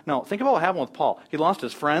ledger. No, think about what happened with Paul. He lost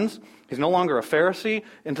his friends. He's no longer a Pharisee.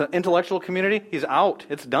 Into intellectual community, he's out.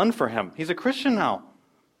 It's done for him. He's a Christian now.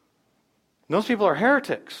 Those people are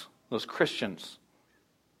heretics, those Christians.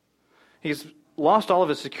 He's lost all of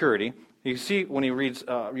his security. You see when you read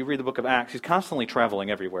the book of Acts, he's constantly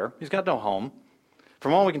traveling everywhere. He's got no home.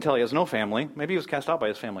 From all we can tell, he has no family. Maybe he was cast out by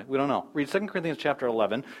his family. We don't know. Read 2 Corinthians chapter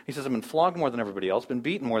 11. He says, I've been flogged more than everybody else, been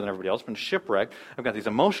beaten more than everybody else, been shipwrecked. I've got these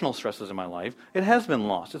emotional stresses in my life. It has been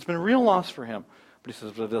lost. It's been a real loss for him. But he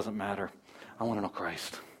says, but it doesn't matter. I want to know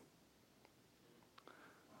Christ.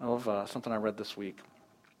 I love something I read this week.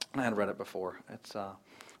 I had read it before. It's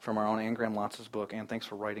from our own Anne Graham Lotz's book. Anne, thanks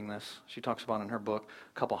for writing this. She talks about in her book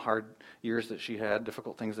a couple hard years that she had,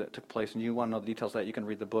 difficult things that took place. And you want to know the details of that, you can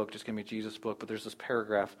read the book. Just give me Jesus' book. But there's this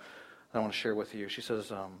paragraph that I want to share with you. She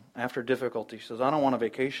says, after difficulty, she says, I don't want a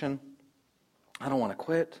vacation. I don't want to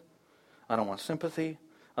quit. I don't want sympathy.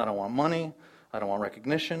 I don't want money. I don't want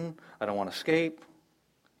recognition. I don't want escape.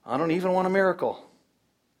 I don't even want a miracle.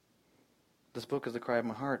 This book is the cry of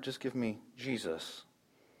my heart. Just give me Jesus,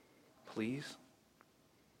 please.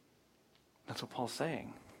 That's what Paul's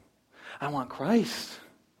saying. I want Christ.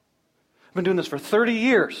 I've been doing this for 30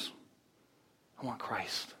 years. I want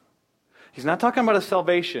Christ. He's not talking about his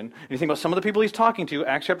salvation. And you think about some of the people he's talking to.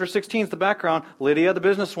 Acts chapter 16 is the background. Lydia, the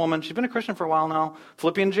businesswoman, she's been a Christian for a while now.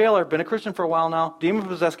 Philippian jailer, been a Christian for a while now.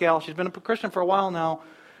 Demon-possessed gal, she's been a Christian for a while now.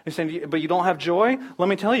 He's saying, but you don't have joy? Let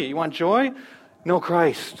me tell you, you want joy? Know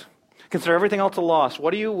Christ. Consider everything else a loss.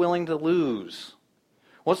 What are you willing to lose?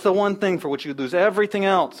 What's the one thing for which you lose everything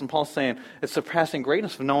else? And Paul's saying, it's surpassing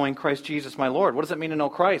greatness of knowing Christ Jesus my Lord. What does it mean to know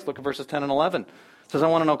Christ? Look at verses 10 and 11. It says, I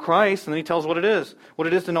want to know Christ, and then he tells what it is. What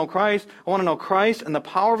it is to know Christ. I want to know Christ and the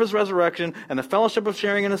power of his resurrection and the fellowship of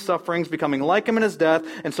sharing in his sufferings, becoming like him in his death,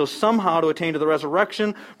 and so somehow to attain to the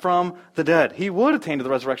resurrection from the dead. He would attain to the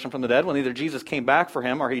resurrection from the dead when either Jesus came back for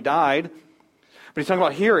him or he died. But he's talking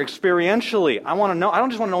about here experientially. I want to know. I don't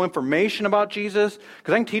just want to know information about Jesus,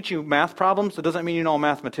 because I can teach you math problems. It doesn't mean you know a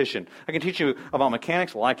mathematician. I can teach you about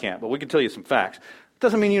mechanics. Well, I can't, but we can tell you some facts. It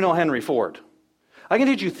doesn't mean you know Henry Ford. I can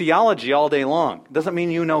teach you theology all day long. It doesn't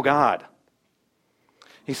mean you know God.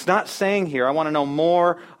 He's not saying here, I want to know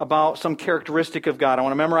more about some characteristic of God. I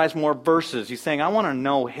want to memorize more verses. He's saying, I want to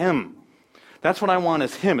know him. That's what I want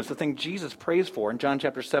is him. It's the thing Jesus prays for in John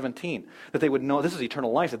chapter 17, that they would know, this is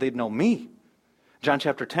eternal life, that they'd know me. John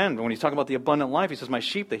chapter 10, when he's talking about the abundant life, he says, my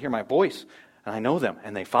sheep, they hear my voice, and I know them,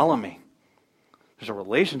 and they follow me. There's a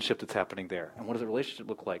relationship that's happening there. And what does the relationship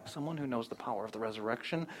look like? Someone who knows the power of the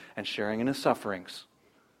resurrection and sharing in his sufferings.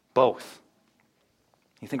 Both.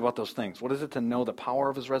 You think about those things. What is it to know the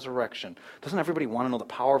power of his resurrection? Doesn't everybody want to know the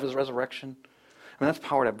power of his resurrection? mean, that's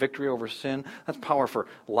power to have victory over sin. That's power for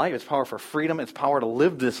life. It's power for freedom. It's power to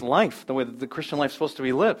live this life the way that the Christian life is supposed to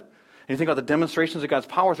be lived. And you think about the demonstrations of God's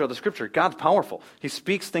power throughout the Scripture. God's powerful. He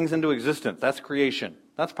speaks things into existence. That's creation.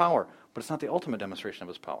 That's power. But it's not the ultimate demonstration of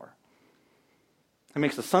his power. He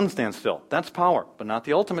makes the sun stand still. That's power, but not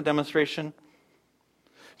the ultimate demonstration.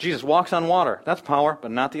 Jesus walks on water. That's power,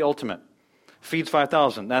 but not the ultimate. Feeds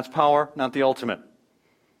 5,000. That's power, not the ultimate.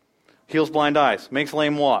 Heals blind eyes. Makes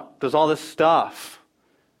lame walk. Does all this stuff.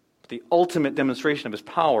 But the ultimate demonstration of his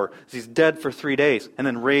power is he's dead for 3 days and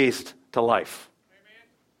then raised to life. Amen.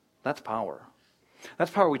 That's power.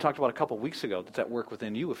 That's power we talked about a couple weeks ago that's at work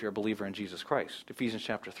within you if you're a believer in Jesus Christ. Ephesians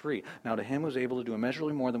chapter 3. Now to him who is able to do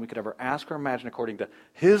immeasurably more than we could ever ask or imagine according to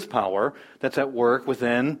his power that's at work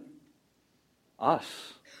within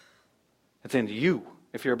us. It's in you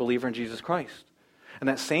if you're a believer in Jesus Christ. And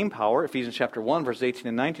that same power, Ephesians chapter 1, verses 18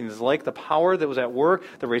 and 19, is like the power that was at work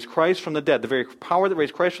that raised Christ from the dead. The very power that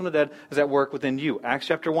raised Christ from the dead is at work within you. Acts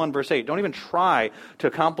chapter 1, verse 8. Don't even try to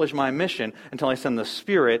accomplish my mission until I send the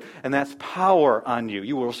Spirit, and that's power on you.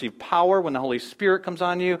 You will receive power when the Holy Spirit comes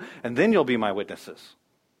on you, and then you'll be my witnesses.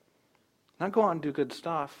 Not go out and do good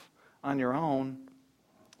stuff on your own.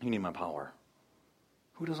 You need my power.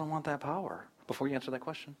 Who doesn't want that power? Before you answer that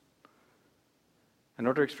question. In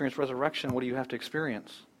order to experience resurrection, what do you have to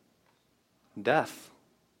experience? Death.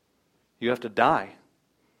 You have to die.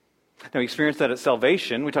 Now, we experience that at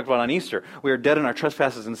salvation. We talked about on Easter. We are dead in our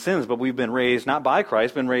trespasses and sins, but we've been raised not by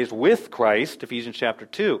Christ, been raised with Christ, Ephesians chapter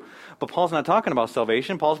 2. But Paul's not talking about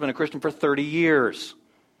salvation. Paul's been a Christian for 30 years.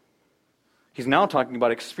 He's now talking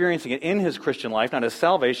about experiencing it in his Christian life, not as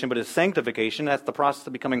salvation, but as sanctification. That's the process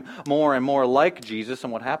of becoming more and more like Jesus,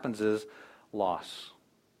 and what happens is loss.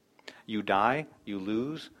 You die, you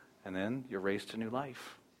lose, and then you're raised to new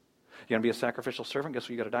life. You want to be a sacrificial servant? Guess what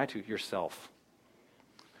you got to die to? Yourself.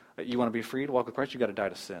 You want to be free to walk with Christ? You got to die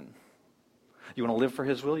to sin. You want to live for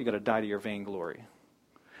his will? You got to die to your vainglory.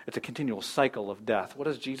 It's a continual cycle of death. What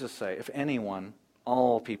does Jesus say? If anyone,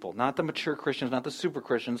 all people, not the mature Christians, not the super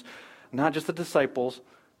Christians, not just the disciples,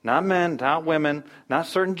 not men, not women, not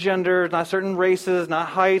certain genders, not certain races, not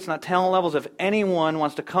heights, not talent levels. If anyone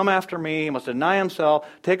wants to come after me, he must deny himself,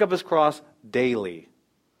 take up his cross daily,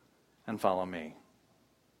 and follow me.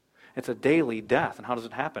 It's a daily death. And how does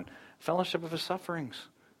it happen? Fellowship of his sufferings.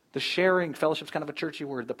 The sharing, fellowship is kind of a churchy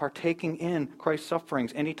word, the partaking in Christ's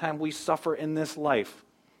sufferings. Anytime we suffer in this life,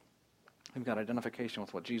 we've got identification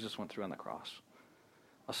with what Jesus went through on the cross.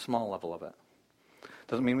 A small level of it.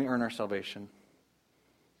 Doesn't mean we earn our salvation.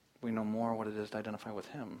 We know more what it is to identify with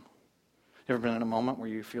him. You ever been in a moment where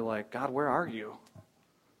you feel like, God, where are you?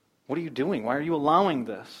 What are you doing? Why are you allowing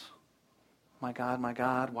this? My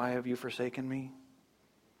God, why have you forsaken me?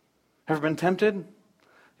 Ever been tempted?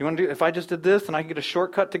 You want to do? If I just did this, then I can get a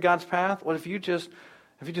shortcut to God's path. What if you just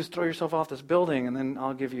throw yourself off this building, and then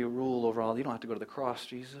I'll give you rule over all? You don't have to go to the cross,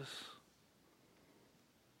 Jesus.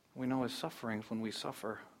 We know his sufferings when we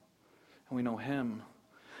suffer, and we know him.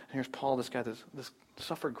 And here's Paul, this guy that's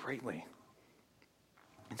suffered greatly.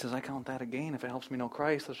 He says, I count that a gain if it helps me know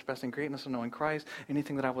Christ. The surpassing greatness of knowing Christ.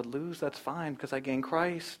 Anything that I would lose, that's fine because I gain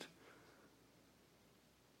Christ.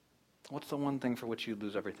 What's the one thing for which you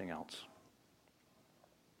lose everything else?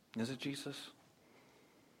 Is it Jesus?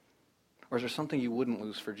 Or is there something you wouldn't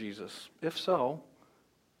lose for Jesus? If so,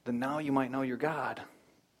 then now you might know your God.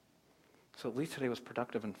 So at least today was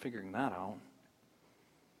productive in figuring that out.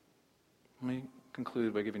 Let me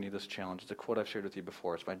conclude by giving you this challenge. It's a quote I've shared with you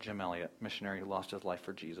before. It's by Jim Elliot, missionary who lost his life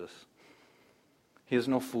for Jesus. He is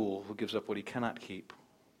no fool who gives up what he cannot keep.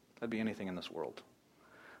 That'd be anything in this world.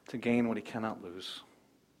 To gain what he cannot lose.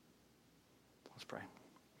 Let's pray.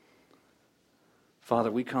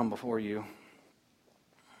 Father, we come before you,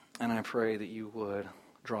 and I pray that you would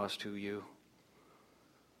draw us to you.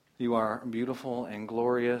 You are beautiful and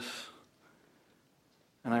glorious,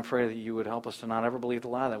 and I pray that you would help us to not ever believe the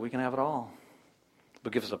lie that we can have it all.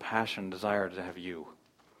 But give us a passion, desire to have you.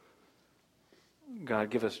 God,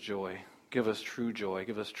 give us joy. Give us true joy.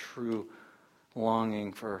 Give us true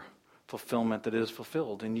longing for fulfillment that is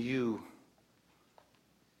fulfilled in you.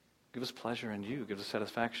 Give us pleasure in you. Give us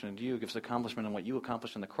satisfaction in you. Give us accomplishment in what you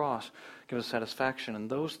accomplished on the cross. Give us satisfaction in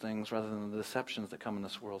those things rather than the deceptions that come in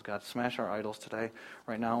this world. God, smash our idols today,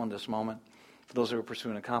 right now, in this moment. For those who are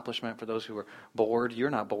pursuing accomplishment, for those who are bored, you're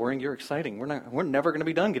not boring, you're exciting. We're never going to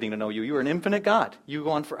be done getting to know you. You are an infinite God. You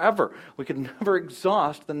go on forever. We could never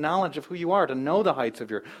exhaust the knowledge of who you are, to know the heights of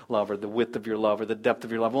your love, or the width of your love, or the depth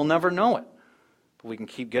of your love. We'll never know it. But we can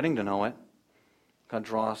keep getting to know it. God,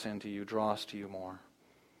 draw us into you. Draw us to you more.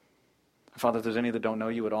 Father, if there's any that don't know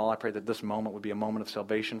you at all, I pray that this moment would be a moment of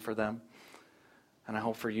salvation for them. And I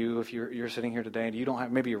hope for you, if you're sitting here today and you don't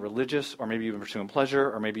have, maybe you're religious, or maybe you've been pursuing pleasure,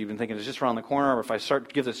 or maybe you've been thinking it's just around the corner, or if I start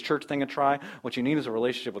to give this church thing a try, what you need is a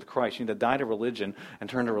relationship with Christ. You need to die to religion and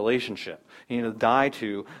turn to relationship. You need to die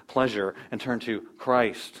to pleasure and turn to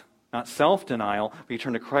Christ. Not self-denial, but you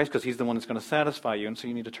turn to Christ because he's the one that's going to satisfy you, and so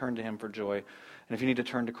you need to turn to him for joy. And if you need to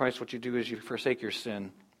turn to Christ, what you do is you forsake your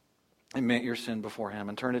sin. Admit your sin before him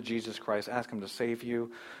and turn to Jesus Christ. Ask him to save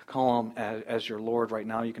you. Call him as your Lord right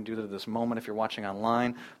now. You can do that at this moment. If you're watching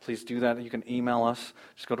online, please do that. You can email us.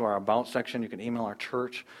 Just go to our About section. You can email our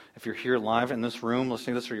church. If you're here live in this room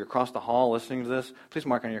listening to this, or you're across the hall listening to this, please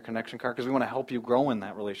mark on your connection card because we want to help you grow in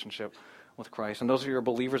that relationship with Christ. And those of you who are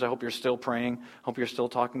believers, I hope you're still praying. I hope you're still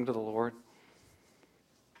talking to the Lord.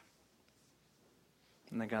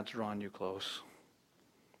 And that God's drawing you close.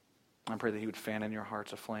 I pray that he would fan in your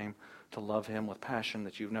hearts a flame to love him with passion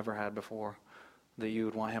that you've never had before, that you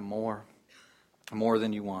would want him more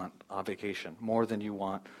than you want a vacation, more than you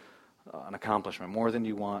want an accomplishment, more than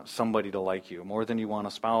you want somebody to like you, more than you want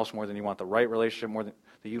a spouse, more than you want the right relationship, more than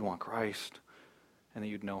that you'd want Christ, and that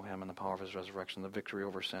you'd know him and the power of his resurrection, the victory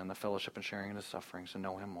over sin, the fellowship and sharing in his sufferings, and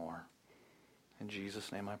know him more. In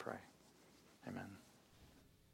Jesus' name I pray.